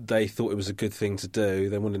they thought it was a good thing to do.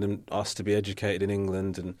 They wanted us to be educated in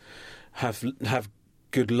England and have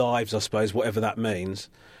good lives, I suppose, whatever that means.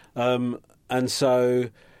 And so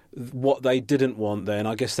what they didn't want then,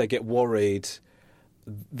 I guess they got worried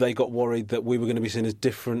that we were going to be seen as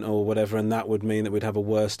different or whatever, and that would mean that we'd have a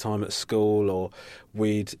worse time at school, or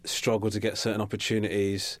we'd struggle to get certain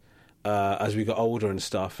opportunities as we got older and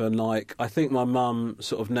stuff. And like, I think my mum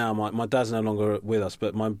sort of now, my dad's no longer with us,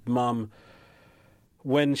 but my mum,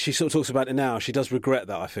 when she sort of talks about it now, she does regret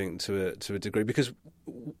that, I think, to a degree, because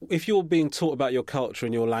if you're being taught about your culture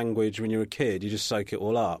and your language when you're a kid, you just soak it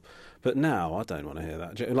all up. But now I don't want to hear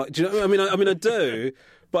that. Do you know what I mean? I mean, I do,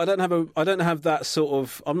 but I don't have that sort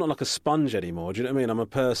of. I'm not like a sponge anymore. Do you know what I mean? I'm a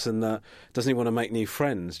person that doesn't even want to make new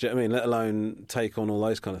friends. Do you know what I mean? Let alone take on all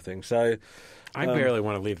those kind of things. So I barely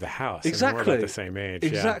want to leave the house. Exactly. And we're about the same age.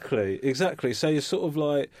 Exactly. So you're sort of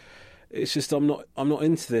like, it's just I'm not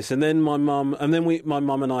into this. And then my mum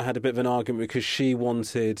and I had a bit of an argument because she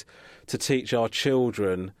wanted to teach our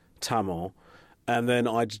children Tamil. And then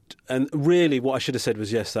really what I should have said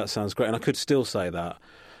was, yes, that sounds great. And I could still say that.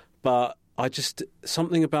 But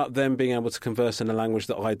something about them being able to converse in a language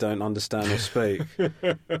that I don't understand or speak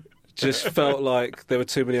just felt like there were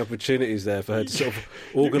too many opportunities there for her to sort of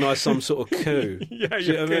organise some sort of coup. Yeah,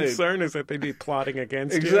 your concern is that they'd be plotting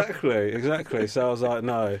against you. Exactly. So I was like,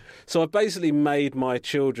 no. So I basically made my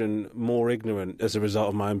children more ignorant as a result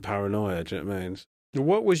of my own paranoia. Do you know what I mean?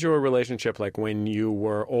 What was your relationship like when you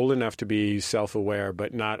were old enough to be self-aware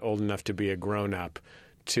but not old enough to be a grown-up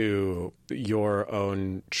to your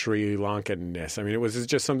own Sri Lankan-ness? I mean, was it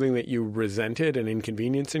just something that you resented, an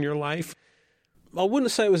inconvenience in your life? I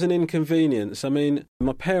wouldn't say it was an inconvenience. I mean,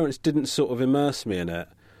 my parents didn't sort of immerse me in it.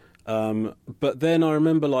 But then I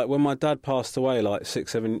remember, like, when my dad passed away, like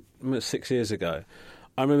 6 years ago,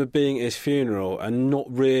 I remember being at his funeral and not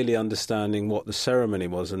really understanding what the ceremony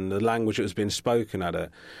was and the language that was being spoken at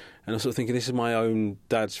it. And I was sort of thinking, this is my own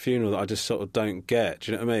dad's funeral that I just sort of don't get.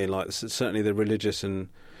 Do you know what I mean? Like, certainly the religious and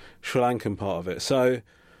Sri Lankan part of it. So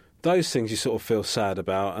those things you sort of feel sad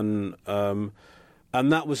about. And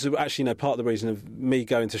that was actually, part of the reason of me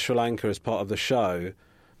going to Sri Lanka as part of the show.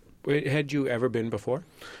 Had you ever been before?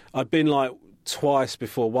 I'd been, like, twice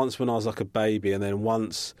before. Once when I was, like, a baby, and then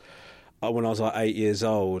once when I was like 8 years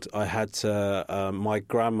old. I had to. My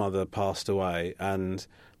grandmother passed away, and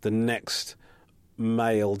the next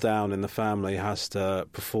male down in the family has to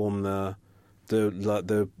perform the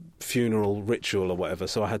funeral ritual or whatever.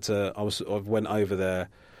 So I went over there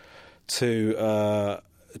to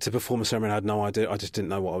perform a ceremony. I had no idea. I just didn't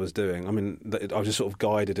know what I was doing. I mean, I was just sort of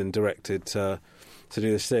guided and directed to do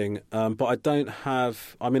this thing. But I don't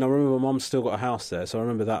have... I mean, I remember my mum still got a house there, so I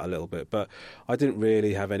remember that a little bit. But I didn't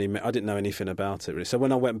really have any... I didn't know anything about it, really. So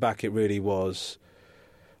when I went back, it really was...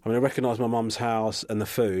 I mean, I recognised my mum's house and the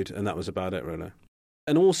food, and that was about it, really.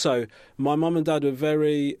 And also, my mum and dad were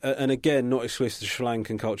very... and again, not exclusive to Sri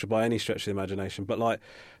Lankan culture by any stretch of the imagination, but, like,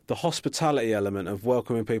 the hospitality element of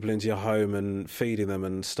welcoming people into your home and feeding them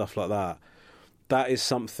and stuff like that, that is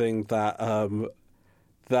something that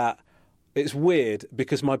it's weird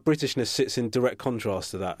because my Britishness sits in direct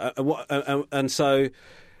contrast to that. And so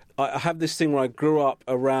I have this thing where I grew up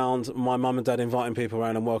around my mum and dad inviting people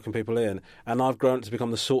around and welcoming people in, and I've grown up to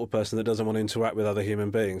become the sort of person that doesn't want to interact with other human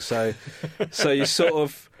beings. So it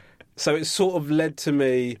sort of led to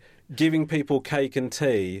me giving people cake and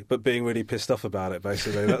tea, but being really pissed off about it.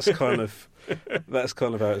 Basically, that's kind of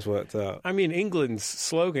how it's worked out. I mean, England's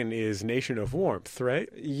slogan is "Nation of Warmth," right?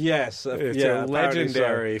 Yes, it's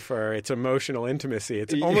legendary for its emotional intimacy.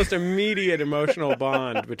 It's almost immediate emotional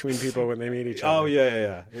bond between people when they meet each other. Oh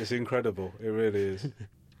yeah. It's incredible. It really is.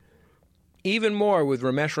 Even more with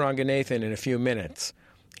Romesh Ranganathan in a few minutes.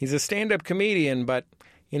 He's a stand-up comedian, but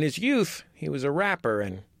in his youth, he was a rapper,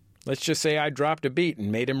 and let's just say I dropped a beat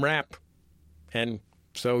and made him rap. And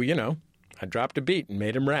so, I dropped a beat and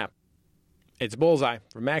made him rap. It's Bullseye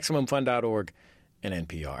from MaximumFun.org and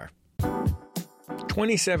NPR.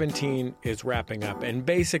 2017 is wrapping up, and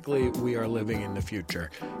basically we are living in the future.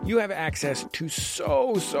 You have access to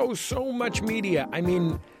so much media. I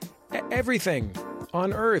mean, everything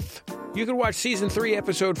on Earth. You can watch Season 3,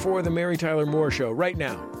 Episode 4 of The Mary Tyler Moore Show right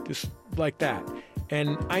now, just like that.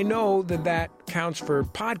 And I know that that counts for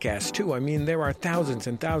podcasts, too. I mean, there are thousands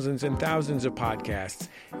and thousands and thousands of podcasts,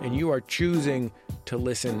 and you are choosing to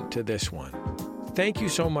listen to this one. Thank you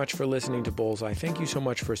so much for listening to Bullseye. Thank you so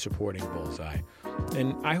much for supporting Bullseye.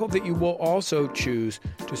 And I hope that you will also choose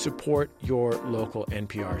to support your local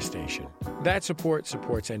NPR station. That support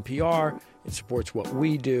supports NPR. It supports what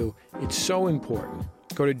we do. It's so important.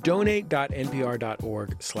 Go to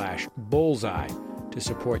donate.npr.org/bullseye to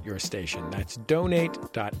support your station. That's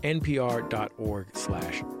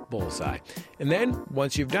donate.npr.org/bullseye. And then,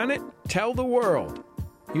 once you've done it, tell the world.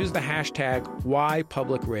 Use the hashtag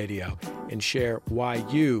 #WhyPublicRadio and share why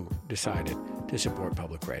you decided to support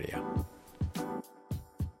public radio.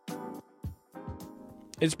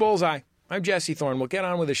 It's Bullseye. I'm Jesse Thorne. We'll get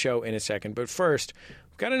on with the show in a second. But first,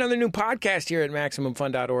 we've got another new podcast here at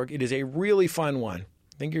MaximumFun.org. It is a really fun one.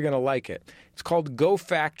 I think you're going to like it. It's called Go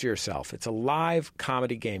Fact Yourself. It's a live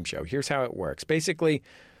comedy game show. Here's how it works. Basically,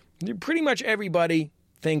 pretty much everybody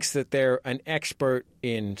thinks that they're an expert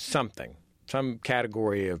in something, some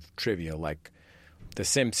category of trivia like The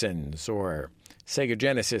Simpsons or Sega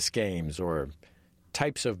Genesis games or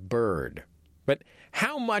types of bird. But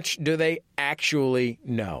how much do they actually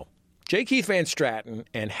know? J. Keith Van Straten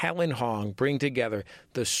and Helen Hong bring together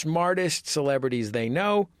the smartest celebrities they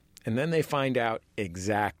know, and then they find out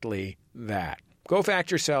exactly that. Go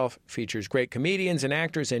Fact Yourself features great comedians and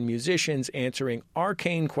actors and musicians answering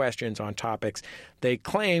arcane questions on topics they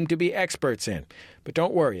claim to be experts in. But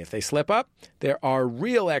don't worry, if they slip up, there are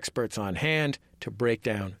real experts on hand to break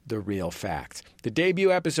down the real facts. The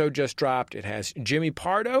debut episode just dropped. It has Jimmy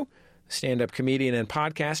Pardo, stand-up comedian and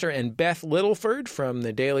podcaster, and Beth Littleford from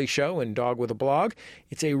The Daily Show and Dog with a Blog.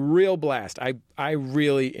 It's a real blast. I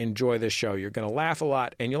really enjoy this show. You're going to laugh a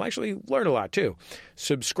lot, and you'll actually learn a lot, too.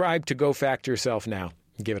 Subscribe to Go Fact Yourself now.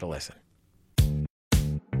 Give it a listen.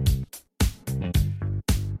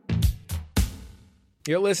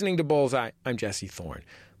 You're listening to Bullseye. I'm Jesse Thorne.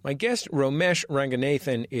 My guest, Romesh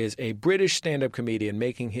Ranganathan, is a British stand-up comedian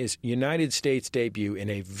making his United States debut in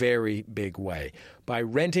a very big way by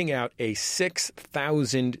renting out a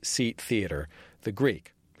 6,000-seat theater, The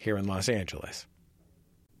Greek, here in Los Angeles.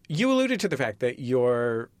 You alluded to the fact that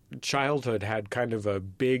your childhood had kind of a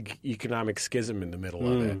big economic schism in the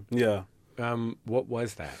middle of it. Yeah. What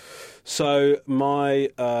was that? So my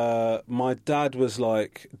dad was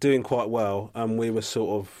like doing quite well, and we were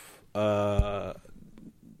sort of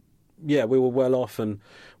we were well off, and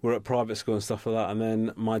we were at private school and stuff like that. And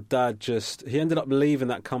then my dad he ended up leaving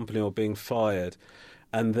that company or being fired,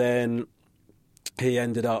 and then he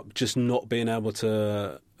ended up just not being able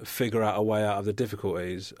to figure out a way out of the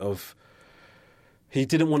difficulties of. He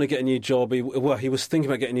didn't want to get a new job. He was thinking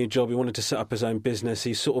about getting a new job. He wanted to set up his own business. So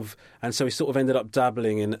he sort of ended up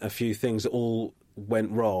dabbling in a few things that all went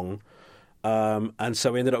wrong. And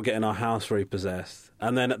so we ended up getting our house repossessed.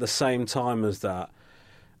 And then at the same time as that,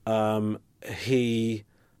 he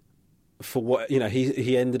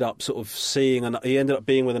ended up sort of he ended up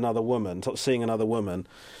being with another woman, seeing another woman.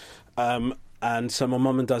 And so my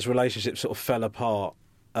mum and dad's relationship sort of fell apart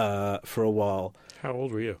for a while. How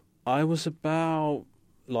old were you? I was about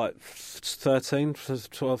like 13,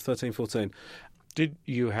 12, 13, 14. Did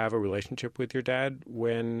you have a relationship with your dad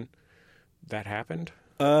when that happened?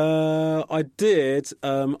 I did.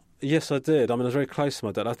 Yes, I did. I mean, I was very close to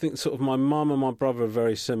my dad. I think sort of my mum and my brother are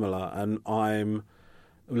very similar, and I'm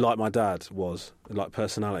like my dad was, like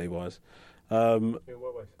personality-wise. In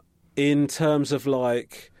what way? In terms of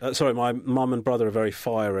like, my mum and brother are very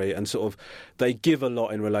fiery, and sort of they give a lot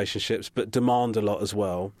in relationships, but demand a lot as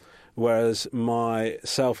well. Whereas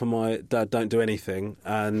myself and my dad don't do anything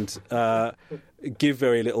and give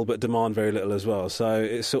very little, but demand very little as well. So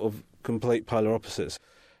it's sort of complete polar opposites.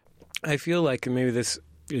 I feel like maybe this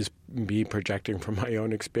is me projecting from my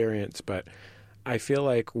own experience, but I feel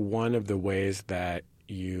like one of the ways that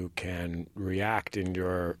you can react in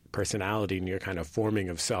your personality and your kind of forming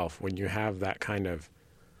of self when you have that kind of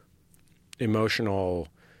emotional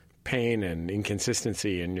pain and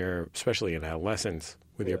inconsistency especially in adolescence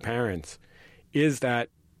with your parents, is that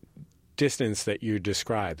distance that you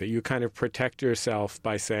describe, that you kind of protect yourself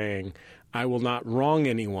by saying, I will not wrong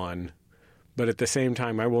anyone, but at the same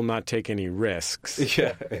time, I will not take any risks.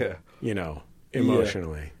 Yeah.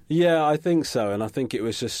 Emotionally. Yeah, I think so. And I think it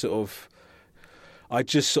was just sort of, I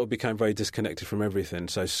just sort of became very disconnected from everything.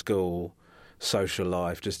 So school, social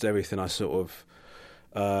life, just everything I sort of,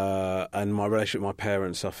 and my relationship with my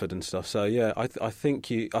parents suffered and stuff. So yeah, I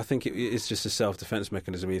think it's just a self-defense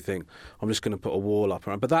mechanism. You think, I'm just going to put a wall up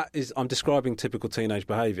around, but I'm describing typical teenage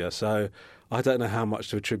behaviour. So I don't know how much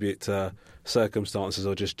to attribute to circumstances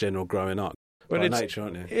or just general growing up. by nature,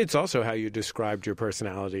 aren't you? It's also how you described your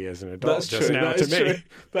personality as an adult That's just true. now That to is me. true.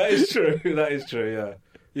 That is true. That is true, yeah.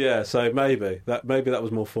 Yeah, so maybe that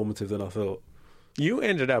was more formative than I thought. You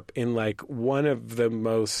ended up in like one of the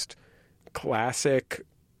most classic,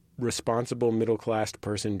 responsible middle-class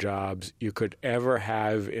person jobs you could ever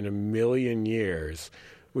have in a million years,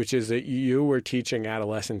 which is that you were teaching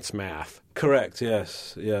adolescents math. Correct,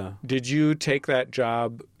 yes, yeah. Did you take that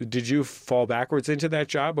job, did you fall backwards into that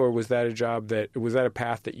job, or was that a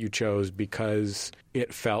path that you chose because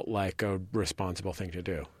it felt like a responsible thing to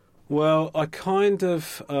do? Well, I kind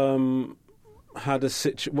of had a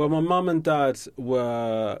situation. Well, my mum and dad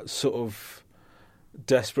were sort of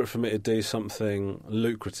desperate for me to do something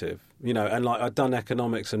lucrative, and like I'd done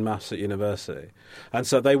economics and maths at university, and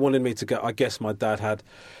so they wanted me to go. I guess my dad had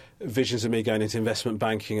visions of me going into investment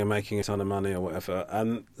banking and making a ton of money or whatever,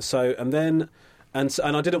 and I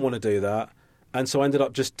didn't want to do that. And so I ended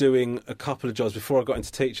up just doing a couple of jobs before I got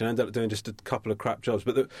into teaching. I ended up doing just a couple of crap jobs.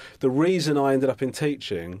 But the reason I ended up in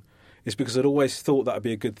teaching is because I'd always thought that would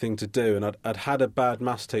be a good thing to do. And I'd had a bad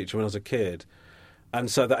maths teacher when I was a kid. And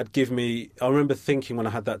so that would give me... I remember thinking when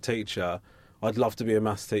I had that teacher, I'd love to be a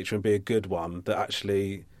maths teacher and be a good one that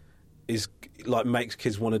actually is like makes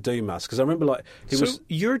kids want to do maths. Because I remember like...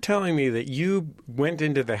 You're telling me that you went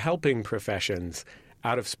into the helping professions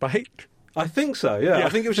out of spite? I think so, yeah. I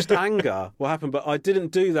think it was just anger what happened, but I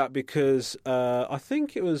didn't do that because I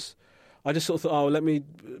think it was... I just sort of thought,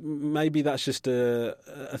 maybe that's just a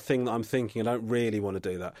thing that I'm thinking. I don't really want to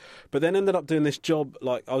do that. But then ended up doing this job,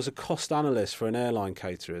 like I was a cost analyst for an airline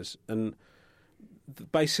caterers, and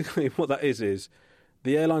basically what that is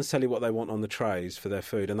the airlines tell you what they want on the trays for their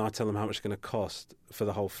food, and I tell them how much it's going to cost for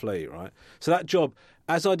the whole fleet, right? So that job,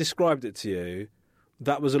 as I described it to you,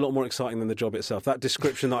 that was a lot more exciting than the job itself. That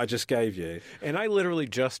description that I just gave you. And I literally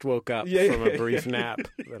just woke up from a brief nap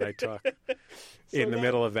that I took in the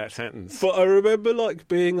middle of that sentence. But I remember like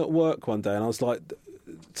being at work one day and I was like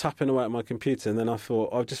tapping away at my computer, and then I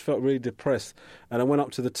just felt really depressed. And I went up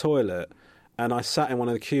to the toilet and I sat in one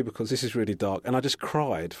of the cubicles. This is really dark. And I just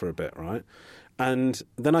cried for a bit, right? And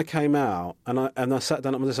then I came out and I sat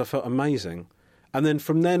down at my desk. I felt amazing. And then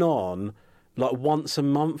from then on... like once a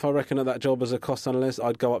month, I reckon, at that job as a cost analyst,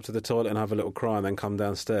 I'd go up to the toilet and have a little cry and then come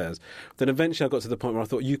downstairs. Then eventually I got to the point where I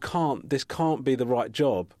thought, this can't be the right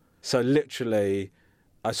job. So literally,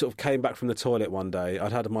 I sort of came back from the toilet one day.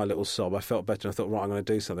 I'd had my little sob. I felt better and I thought, right, I'm going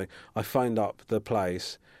to do something. I phoned up the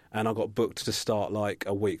place and I got booked to start like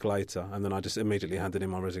a week later. And then I just immediately handed in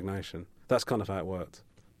my resignation. That's kind of how it worked.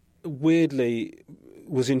 Weirdly...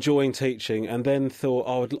 was enjoying teaching, and then thought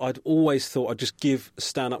I'd always thought I'd just give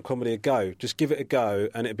stand-up comedy a go. Just give it a go,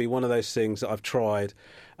 and it'd be one of those things that I've tried,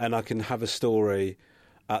 and I can have a story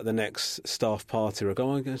at the next staff party, or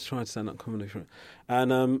go, I'm going to try stand-up comedy.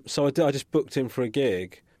 And so I did. I just booked in for a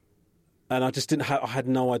gig, and I just didn't. I had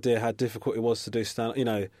no idea how difficult it was to do stand-up.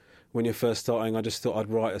 When you're first starting, I just thought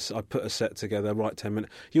I'd put a set together, write 10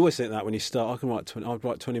 minutes. You always think that when you start, I'd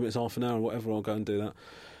write 20 minutes, half an hour, or whatever. I'll go and do that.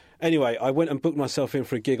 Anyway, I went and booked myself in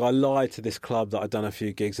for a gig. I lied to this club that I'd done a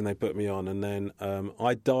few gigs and they booked me on. And then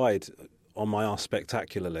I died on my arse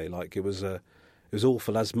spectacularly. Like, it was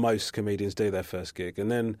awful, as most comedians do their first gig.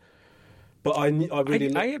 And then, but I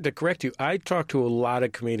have to correct you. I talked to a lot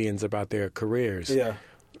of comedians about their careers. Yeah.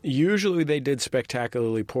 Usually they did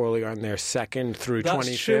spectacularly poorly on their second through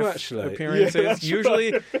 25th appearances. Yeah,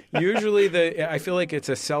 usually I feel like it's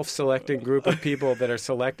a self-selecting group of people that are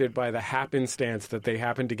selected by the happenstance that they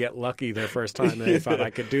happened to get lucky their first time and they thought, I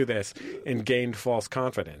could do this, and gained false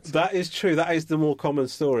confidence. That is true. That is the more common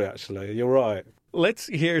story, actually. You're right. Let's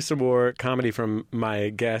hear some more comedy from my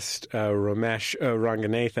guest, Romesh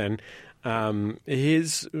Ranganathan.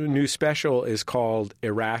 His new special is called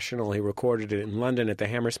Irrational. He recorded it in London at the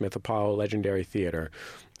Hammersmith Apollo Legendary Theatre.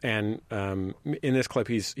 And in this clip,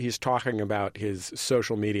 he's talking about his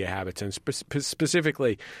social media habits and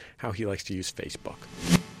specifically how he likes to use Facebook.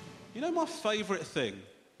 You know my favourite thing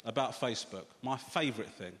about Facebook,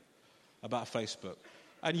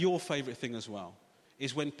 and your favourite thing as well,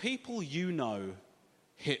 is when people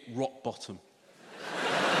hit rock bottom.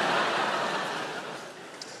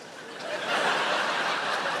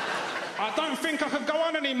 I don't think I could go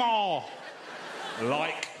on anymore.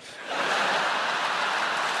 Like.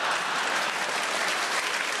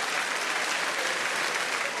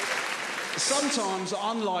 Sometimes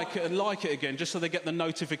I unlike it and like it again just so they get the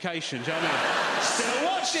notification. Do you know what I mean? Still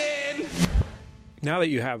watching! Now that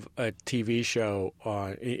you have a TV show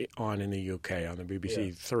on in the UK on the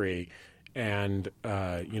BBC Three, and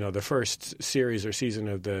the first series or season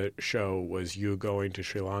of the show was you going to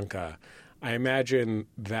Sri Lanka, I imagine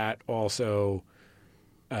that also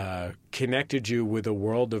connected you with a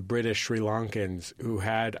world of British Sri Lankans who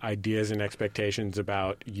had ideas and expectations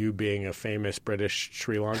about you being a famous British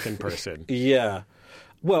Sri Lankan person. Yeah.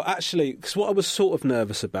 Well, actually, because what I was sort of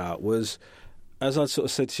nervous about was, as I sort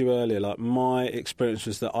of said to you earlier, like my experience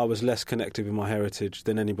was that I was less connected with my heritage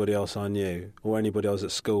than anybody else I knew or anybody I was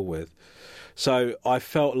at school with. So I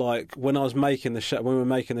felt like when I was making the show, when we were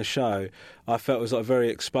making the show, I felt it was like very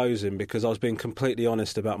exposing because I was being completely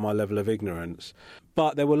honest about my level of ignorance.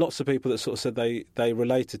 But there were lots of people that sort of said they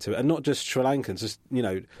related to it, and not just Sri Lankans, just, you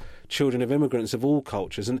know, children of immigrants of all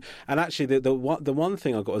cultures. And actually, the one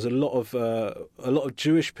thing I got was a lot of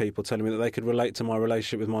Jewish people telling me that they could relate to my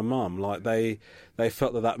relationship with my mum. Like they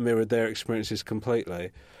felt that mirrored their experiences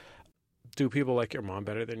completely. Do people like your mom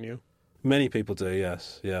better than you? Many people do,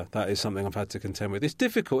 yes. Yeah, that is something I've had to contend with. It's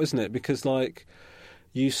difficult, isn't it? Because, like,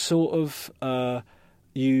 you sort of...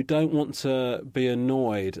 you don't want to be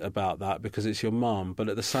annoyed about that because it's your mum, but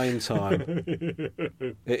at the same time,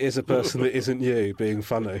 it is a person that isn't you being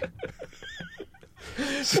funny.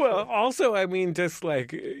 Well, also, I mean, just,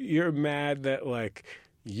 like, you're mad that, like...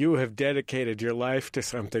 You have dedicated your life to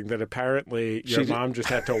something that apparently your mom just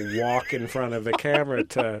had to walk in front of the camera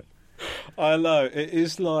to... I know, it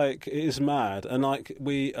is mad. And like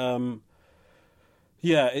we, I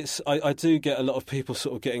do get a lot of people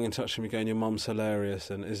sort of getting in touch with me going, your mum's hilarious.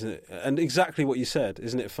 And isn't it, and exactly what you said,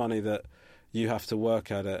 isn't it funny that you have to work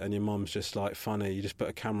at it and your mum's just like funny, you just put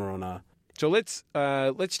a camera on her. So let's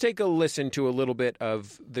take a listen to a little bit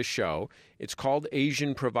of the show. It's called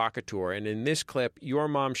Asian Provocateur. And in this clip, your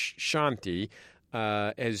mom, Shanti,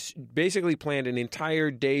 has basically planned an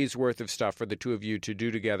entire day's worth of stuff for the two of you to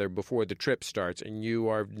do together before the trip starts, and you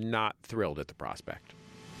are not thrilled at the prospect.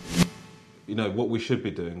 You know, what we should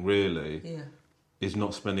be doing, really, is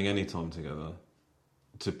not spending any time together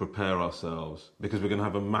to prepare ourselves, because we're going to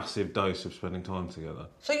have a massive dose of spending time together.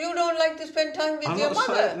 So you don't like to spend time with your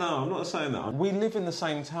mother? No, I'm not saying that. We live in the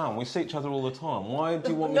same town. We see each other all the time. Why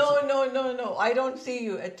do you want me to... No. I don't see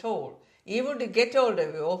you at all. Even to get hold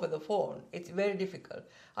of you over the phone, it's very difficult.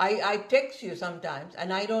 I text you sometimes,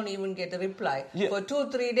 and I don't even get a reply for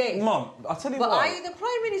 2-3 days. Mum, I'll tell you what. But are you the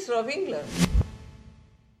Prime Minister of England?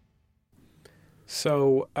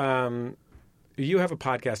 So, you have a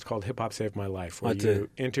podcast called Hip Hop Saved My Life, where you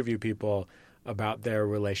interview people about their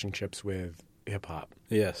relationships with hip hop.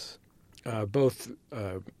 Yes. Both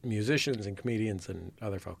musicians and comedians and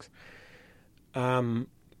other folks.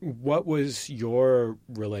 What was your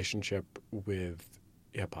relationship with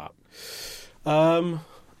hip hop? I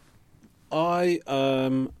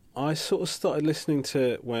sort of started listening to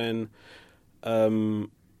it when I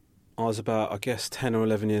was about, I guess, 10 or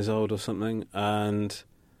 11 years old or something, and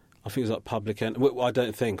I think it was like Public Enemy. Well, I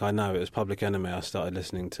know it was Public Enemy I started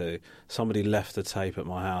listening to. Somebody left a tape at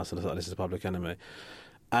my house and I started listening to Public Enemy.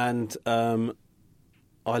 And I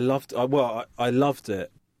loved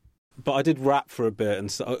it. But I did rap for a bit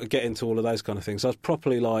and get into all of those kind of things. So I was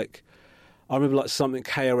properly like... I remember like something,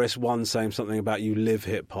 KRS-One saying something about you live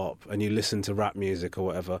hip-hop and you listen to rap music or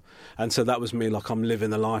whatever. And so that was me, like, I'm living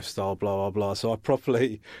the lifestyle, blah, blah, blah. So I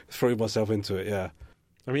properly threw myself into it, yeah.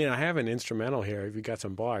 I mean, I have an instrumental here. If you got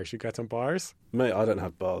some bars. You got some bars? Mate, I don't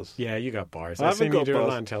have bars. Yeah, you got bars. I've seen you do it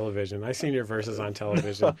on television. I've seen your verses on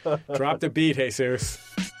television. Drop the beat, Jesus.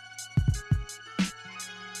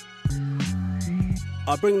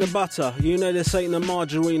 I bring the butter, you know this ain't the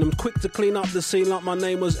margarine. I'm quick to clean up the scene like my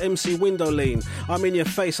name was MC Windowlean. I'm in your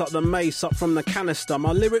face like the mace up from the canister.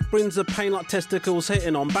 My lyric brings the pain like testicles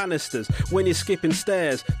hitting on banisters. When you're skipping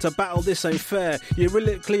stairs, to battle this ain't fair. You're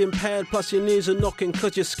lyrically impaired, plus your knees are knocking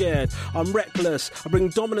cause you're scared. I'm reckless, I bring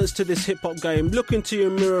dominance to this hip-hop game. Look into your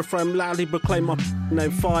mirror frame, loudly proclaim my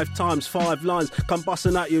name 5 times, 5 lines. Come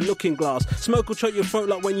busting out your looking glass. Smoke will choke your throat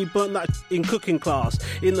like when you burnt that in cooking class.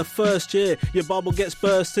 In the first year, your bubble gets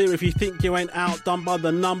burst here if you think you ain't outdone by the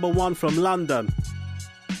 #1 from London.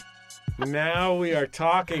 Now we are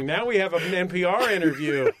talking. Now we have an NPR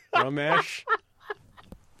interview, Romesh.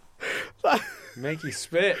 Make you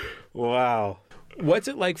spit. Wow. What's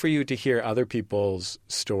it like for you to hear other people's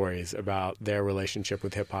stories about their relationship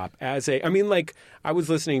with hip-hop? I was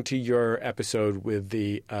listening to your episode with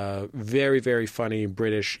the very, very funny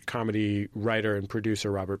British comedy writer and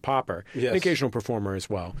producer Robert Popper, an occasional performer as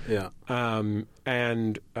well. Yeah.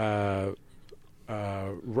 And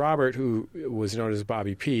Robert, who was known as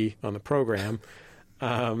Bobby P on the program,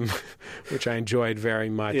 which I enjoyed very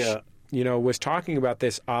much, was talking about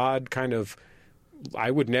this odd kind of...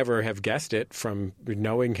 I would never have guessed it from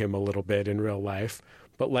knowing him a little bit in real life,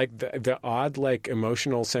 but like the odd like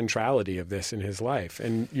emotional centrality of this in his life.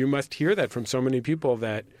 And you must hear that from so many people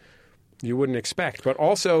that you wouldn't expect. But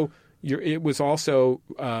also it was also,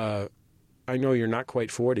 I know you're not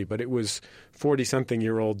quite 40, but it was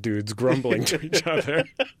 40-something-year-old dudes grumbling to each other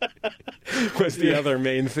was the other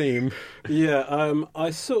main theme. Yeah,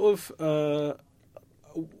 I sort of...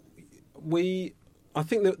 I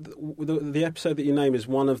think that the episode that you name is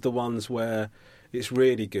one of the ones where it's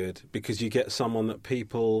really good because you get someone that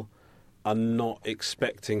people are not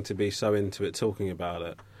expecting to be so into it talking about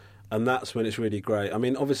it. And that's when it's really great. I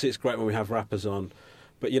mean, obviously it's great when we have rappers on,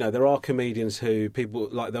 but, you know, there are comedians who people,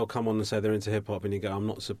 like, they'll come on and say they're into hip-hop and you go, I'm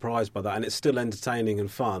not surprised by that. And it's still entertaining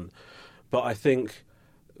and fun. But I think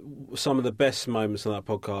some of the best moments on that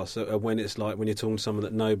podcast are when it's like when you're talking to someone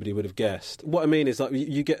that nobody would have guessed. What I mean is, like,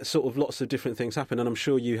 you get sort of lots of different things happen, and I'm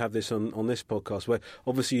sure you have this on this podcast, where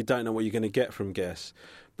obviously you don't know what you're going to get from guests,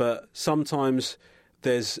 but sometimes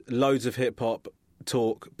there's loads of hip-hop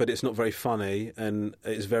talk, but it's not very funny, and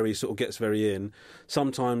it's very sort of gets very in.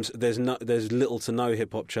 Sometimes there's little to no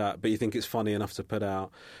hip hop chat, but you think it's funny enough to put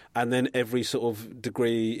out, and then every sort of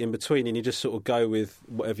degree in between, and you just sort of go with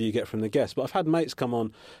whatever you get from the guest. But I've had mates come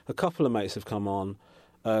on, a couple of mates have come on,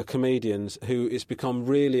 comedians who it's become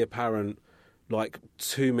really apparent, like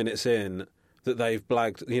 2 minutes in, that they've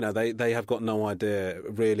blagged, you know, they have got no idea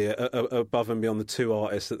really above and beyond the two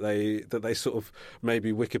artists that they sort of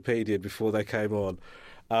maybe Wikipedia'd before they came on.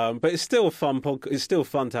 But it's still a fun it's still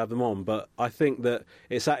fun to have them on. But I think that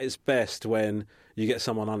it's at its best when you get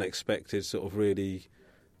someone unexpected, sort of really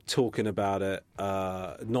talking about it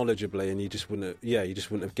knowledgeably, and you just wouldn't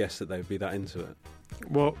have guessed that they'd be that into it.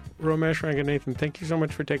 Well, Romesh Ranganathan, thank you so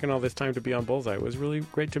much for taking all this time to be on Bullseye. It was really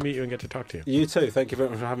great to meet you and get to talk to you. You too. Thank you very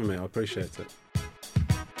much for having me. I appreciate it.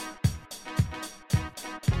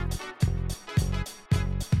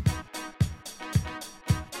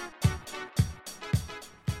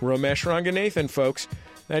 Romesh Ranganathan, folks.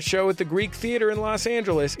 That show at the Greek Theater in Los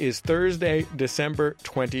Angeles is Thursday, December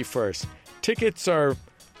 21st. Tickets are,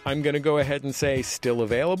 I'm going to go ahead and say, still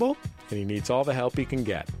available, and he needs all the help he can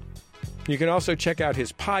get. You can also check out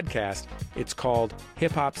his podcast. It's called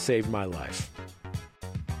Hip Hop Saved My Life.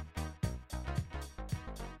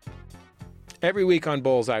 Every week on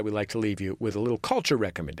Bullseye, we like to leave you with a little culture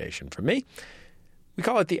recommendation from me. We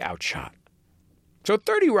call it the Outshot. So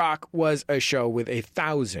 30 Rock was a show with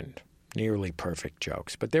 1,000 nearly perfect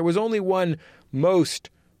jokes, but there was only one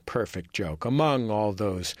most perfect joke among all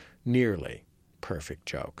those nearly perfect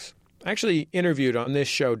jokes. I actually interviewed on this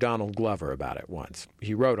show Donald Glover about it once.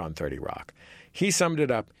 He wrote on 30 Rock. He summed it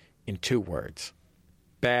up in 2 words.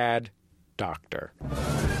 Bad doctor.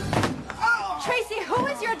 Oh! Tracy, who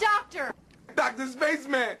is your doctor? Dr.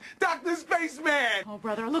 Spaceman! Dr. Spaceman! Oh,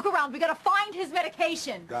 brother, look around. We gotta find his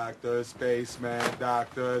medication. Dr. Spaceman,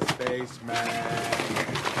 Dr. Spaceman.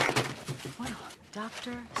 Well,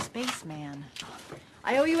 Dr. Spaceman.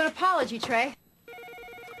 I owe you an apology, Trey.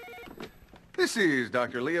 This is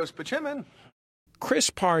Dr. Leo Spaceman. Chris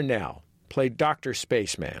Parnell played Dr.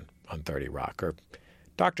 Spaceman on 30 Rock, or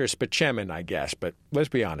Dr. Spaceman, I guess, but let's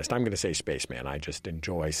be honest, I'm going to say Spaceman. I just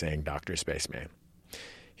enjoy saying Dr. Spaceman.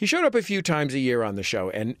 He showed up a few times a year on the show,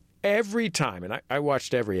 and every time, and I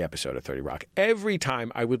watched every episode of 30 Rock, every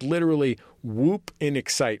time I would literally whoop in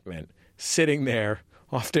excitement, sitting there,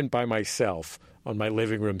 often by myself, on my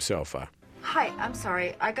living room sofa. Hi, I'm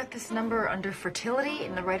sorry. I got this number under fertility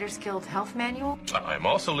in the Writers Guild Health Manual. I'm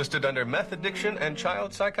also listed under meth addiction and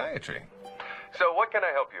child psychiatry. So what can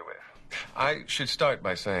I help you with? I should start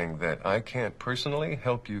by saying that I can't personally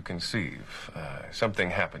help you conceive. Something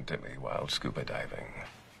happened to me while scuba diving.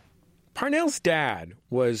 Parnell's dad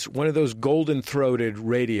was one of those golden-throated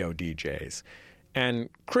radio DJs, and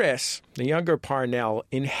Chris, the younger Parnell,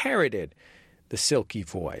 inherited the silky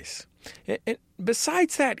voice. And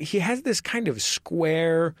besides that, he has this kind of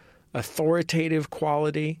square, authoritative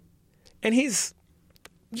quality. And he's,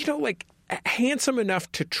 like handsome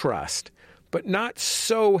enough to trust, but not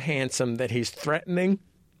so handsome that he's threatening.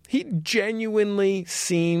 He genuinely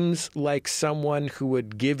seems like someone who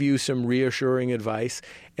would give you some reassuring advice.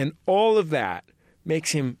 And all of that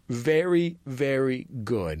makes him very, very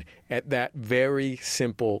good at that very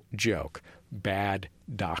simple joke. Bad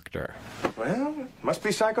doctor. Well, it must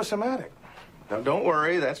be psychosomatic. Now, don't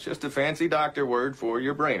worry. That's just a fancy doctor word for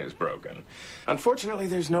your brain is broken. Unfortunately,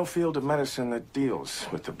 there's no field of medicine that deals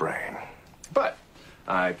with the brain. But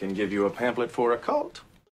I can give you a pamphlet for a cult.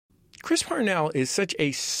 Chris Parnell is such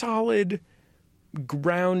a solid,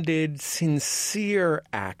 grounded, sincere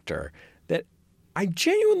actor that I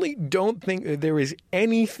genuinely don't think that there is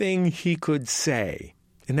anything he could say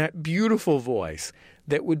in that beautiful voice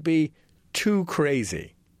that would be too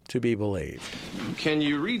crazy to be believed. Can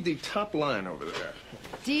you read the top line over there?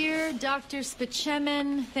 Dear Dr.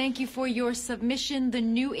 Spaceman, thank you for your submission. The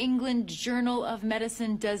New England Journal of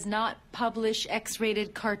Medicine does not publish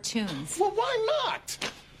X-rated cartoons. Well, why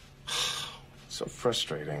not? So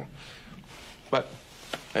frustrating. But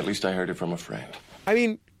at least I heard it from a friend. I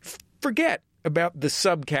mean, forget about the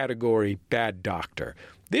subcategory bad doctor.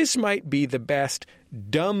 This might be the best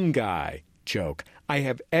dumb guy joke I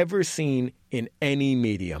have ever seen in any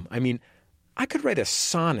medium. I mean, I could write a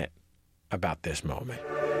sonnet about this moment.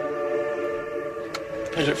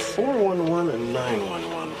 Is it 411 and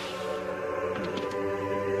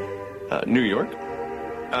 911? New York?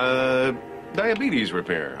 Diabetes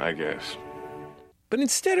repair, I guess. But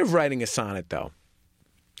instead of writing a sonnet, though,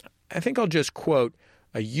 I think I'll just quote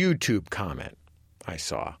a YouTube comment I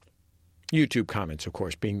saw. YouTube comments, of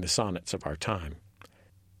course, being the sonnets of our time.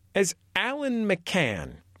 As Alan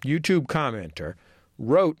McCann, YouTube commenter,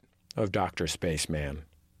 wrote of Dr. Spaceman,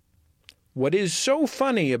 "What is so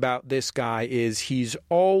funny about this guy is he's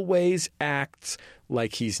always acts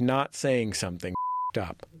like he's not saying something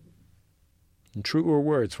up. And truer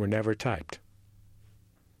words were never typed."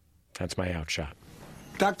 That's my outshot.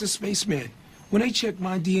 Dr. Spaceman, when they check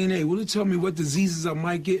my DNA, will it tell me what diseases I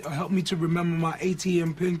might get or help me to remember my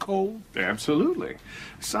ATM PIN code? Absolutely.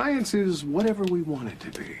 Science is whatever we want it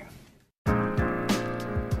to be.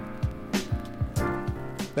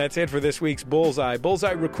 That's it for this week's Bullseye.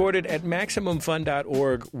 Bullseye recorded at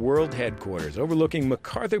MaximumFun.org World Headquarters, overlooking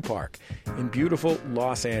MacArthur Park in beautiful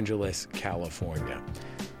Los Angeles, California.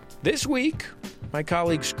 This week, my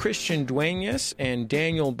colleagues Christian Duenas and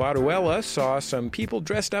Daniel Baruella saw some people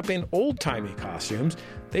dressed up in old-timey costumes.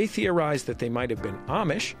 They theorized that they might have been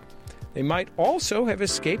Amish. They might also have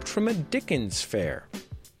escaped from a Dickens fair.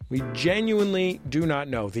 We genuinely do not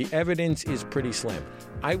know. The evidence is pretty slim.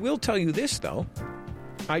 I will tell you this, though.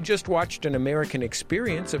 I just watched An American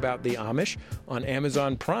Experience about the Amish on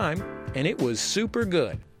Amazon Prime, and it was super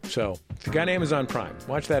good. So, if you got Amazon Prime,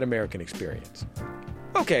 watch that American Experience.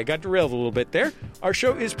 Okay, got derailed a little bit there. Our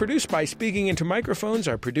show is produced by Speaking Into Microphones.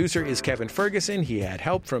 Our producer is Kevin Ferguson. He had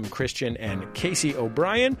help from Christian and Casey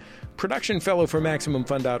O'Brien. Production fellow for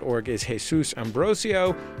MaximumFun.org is Jesus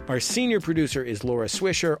Ambrosio. Our senior producer is Laura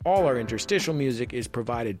Swisher. All our interstitial music is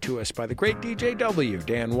provided to us by the great DJ W,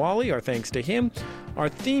 Dan Wally. Our thanks to him. Our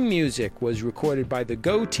theme music was recorded by the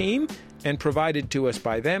Go Team and provided to us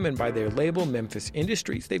by them and by their label, Memphis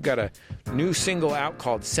Industries. They've got a new single out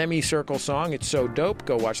called Semicircle Song. It's so dope.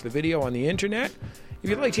 Go watch the video on the internet. If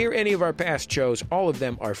you'd like to hear any of our past shows, all of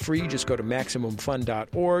them are free. Just go to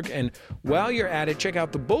MaximumFun.org. And while you're at it, check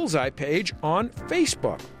out the Bullseye page on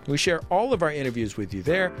Facebook. We share all of our interviews with you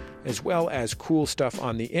there, as well as cool stuff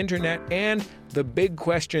on the internet and the big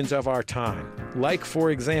questions of our time. Like,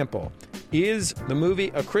 for example, is the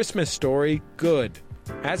movie A Christmas Story good?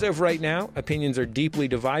 As of right now, opinions are deeply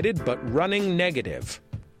divided, but running negative.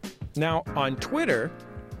 Now, on Twitter,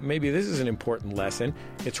 maybe this is an important lesson,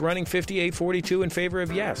 it's running 58-42 in favor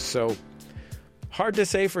of yes, so hard to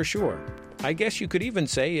say for sure. I guess you could even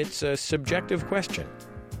say it's a subjective question.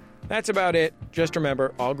 That's about it. Just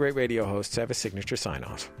remember, all great radio hosts have a signature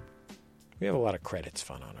sign-off. We have a lot of credits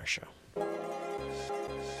fun on our show.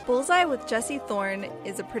 Bullseye with Jesse Thorne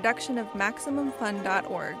is a production of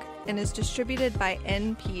MaximumFun.org and is distributed by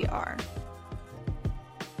NPR.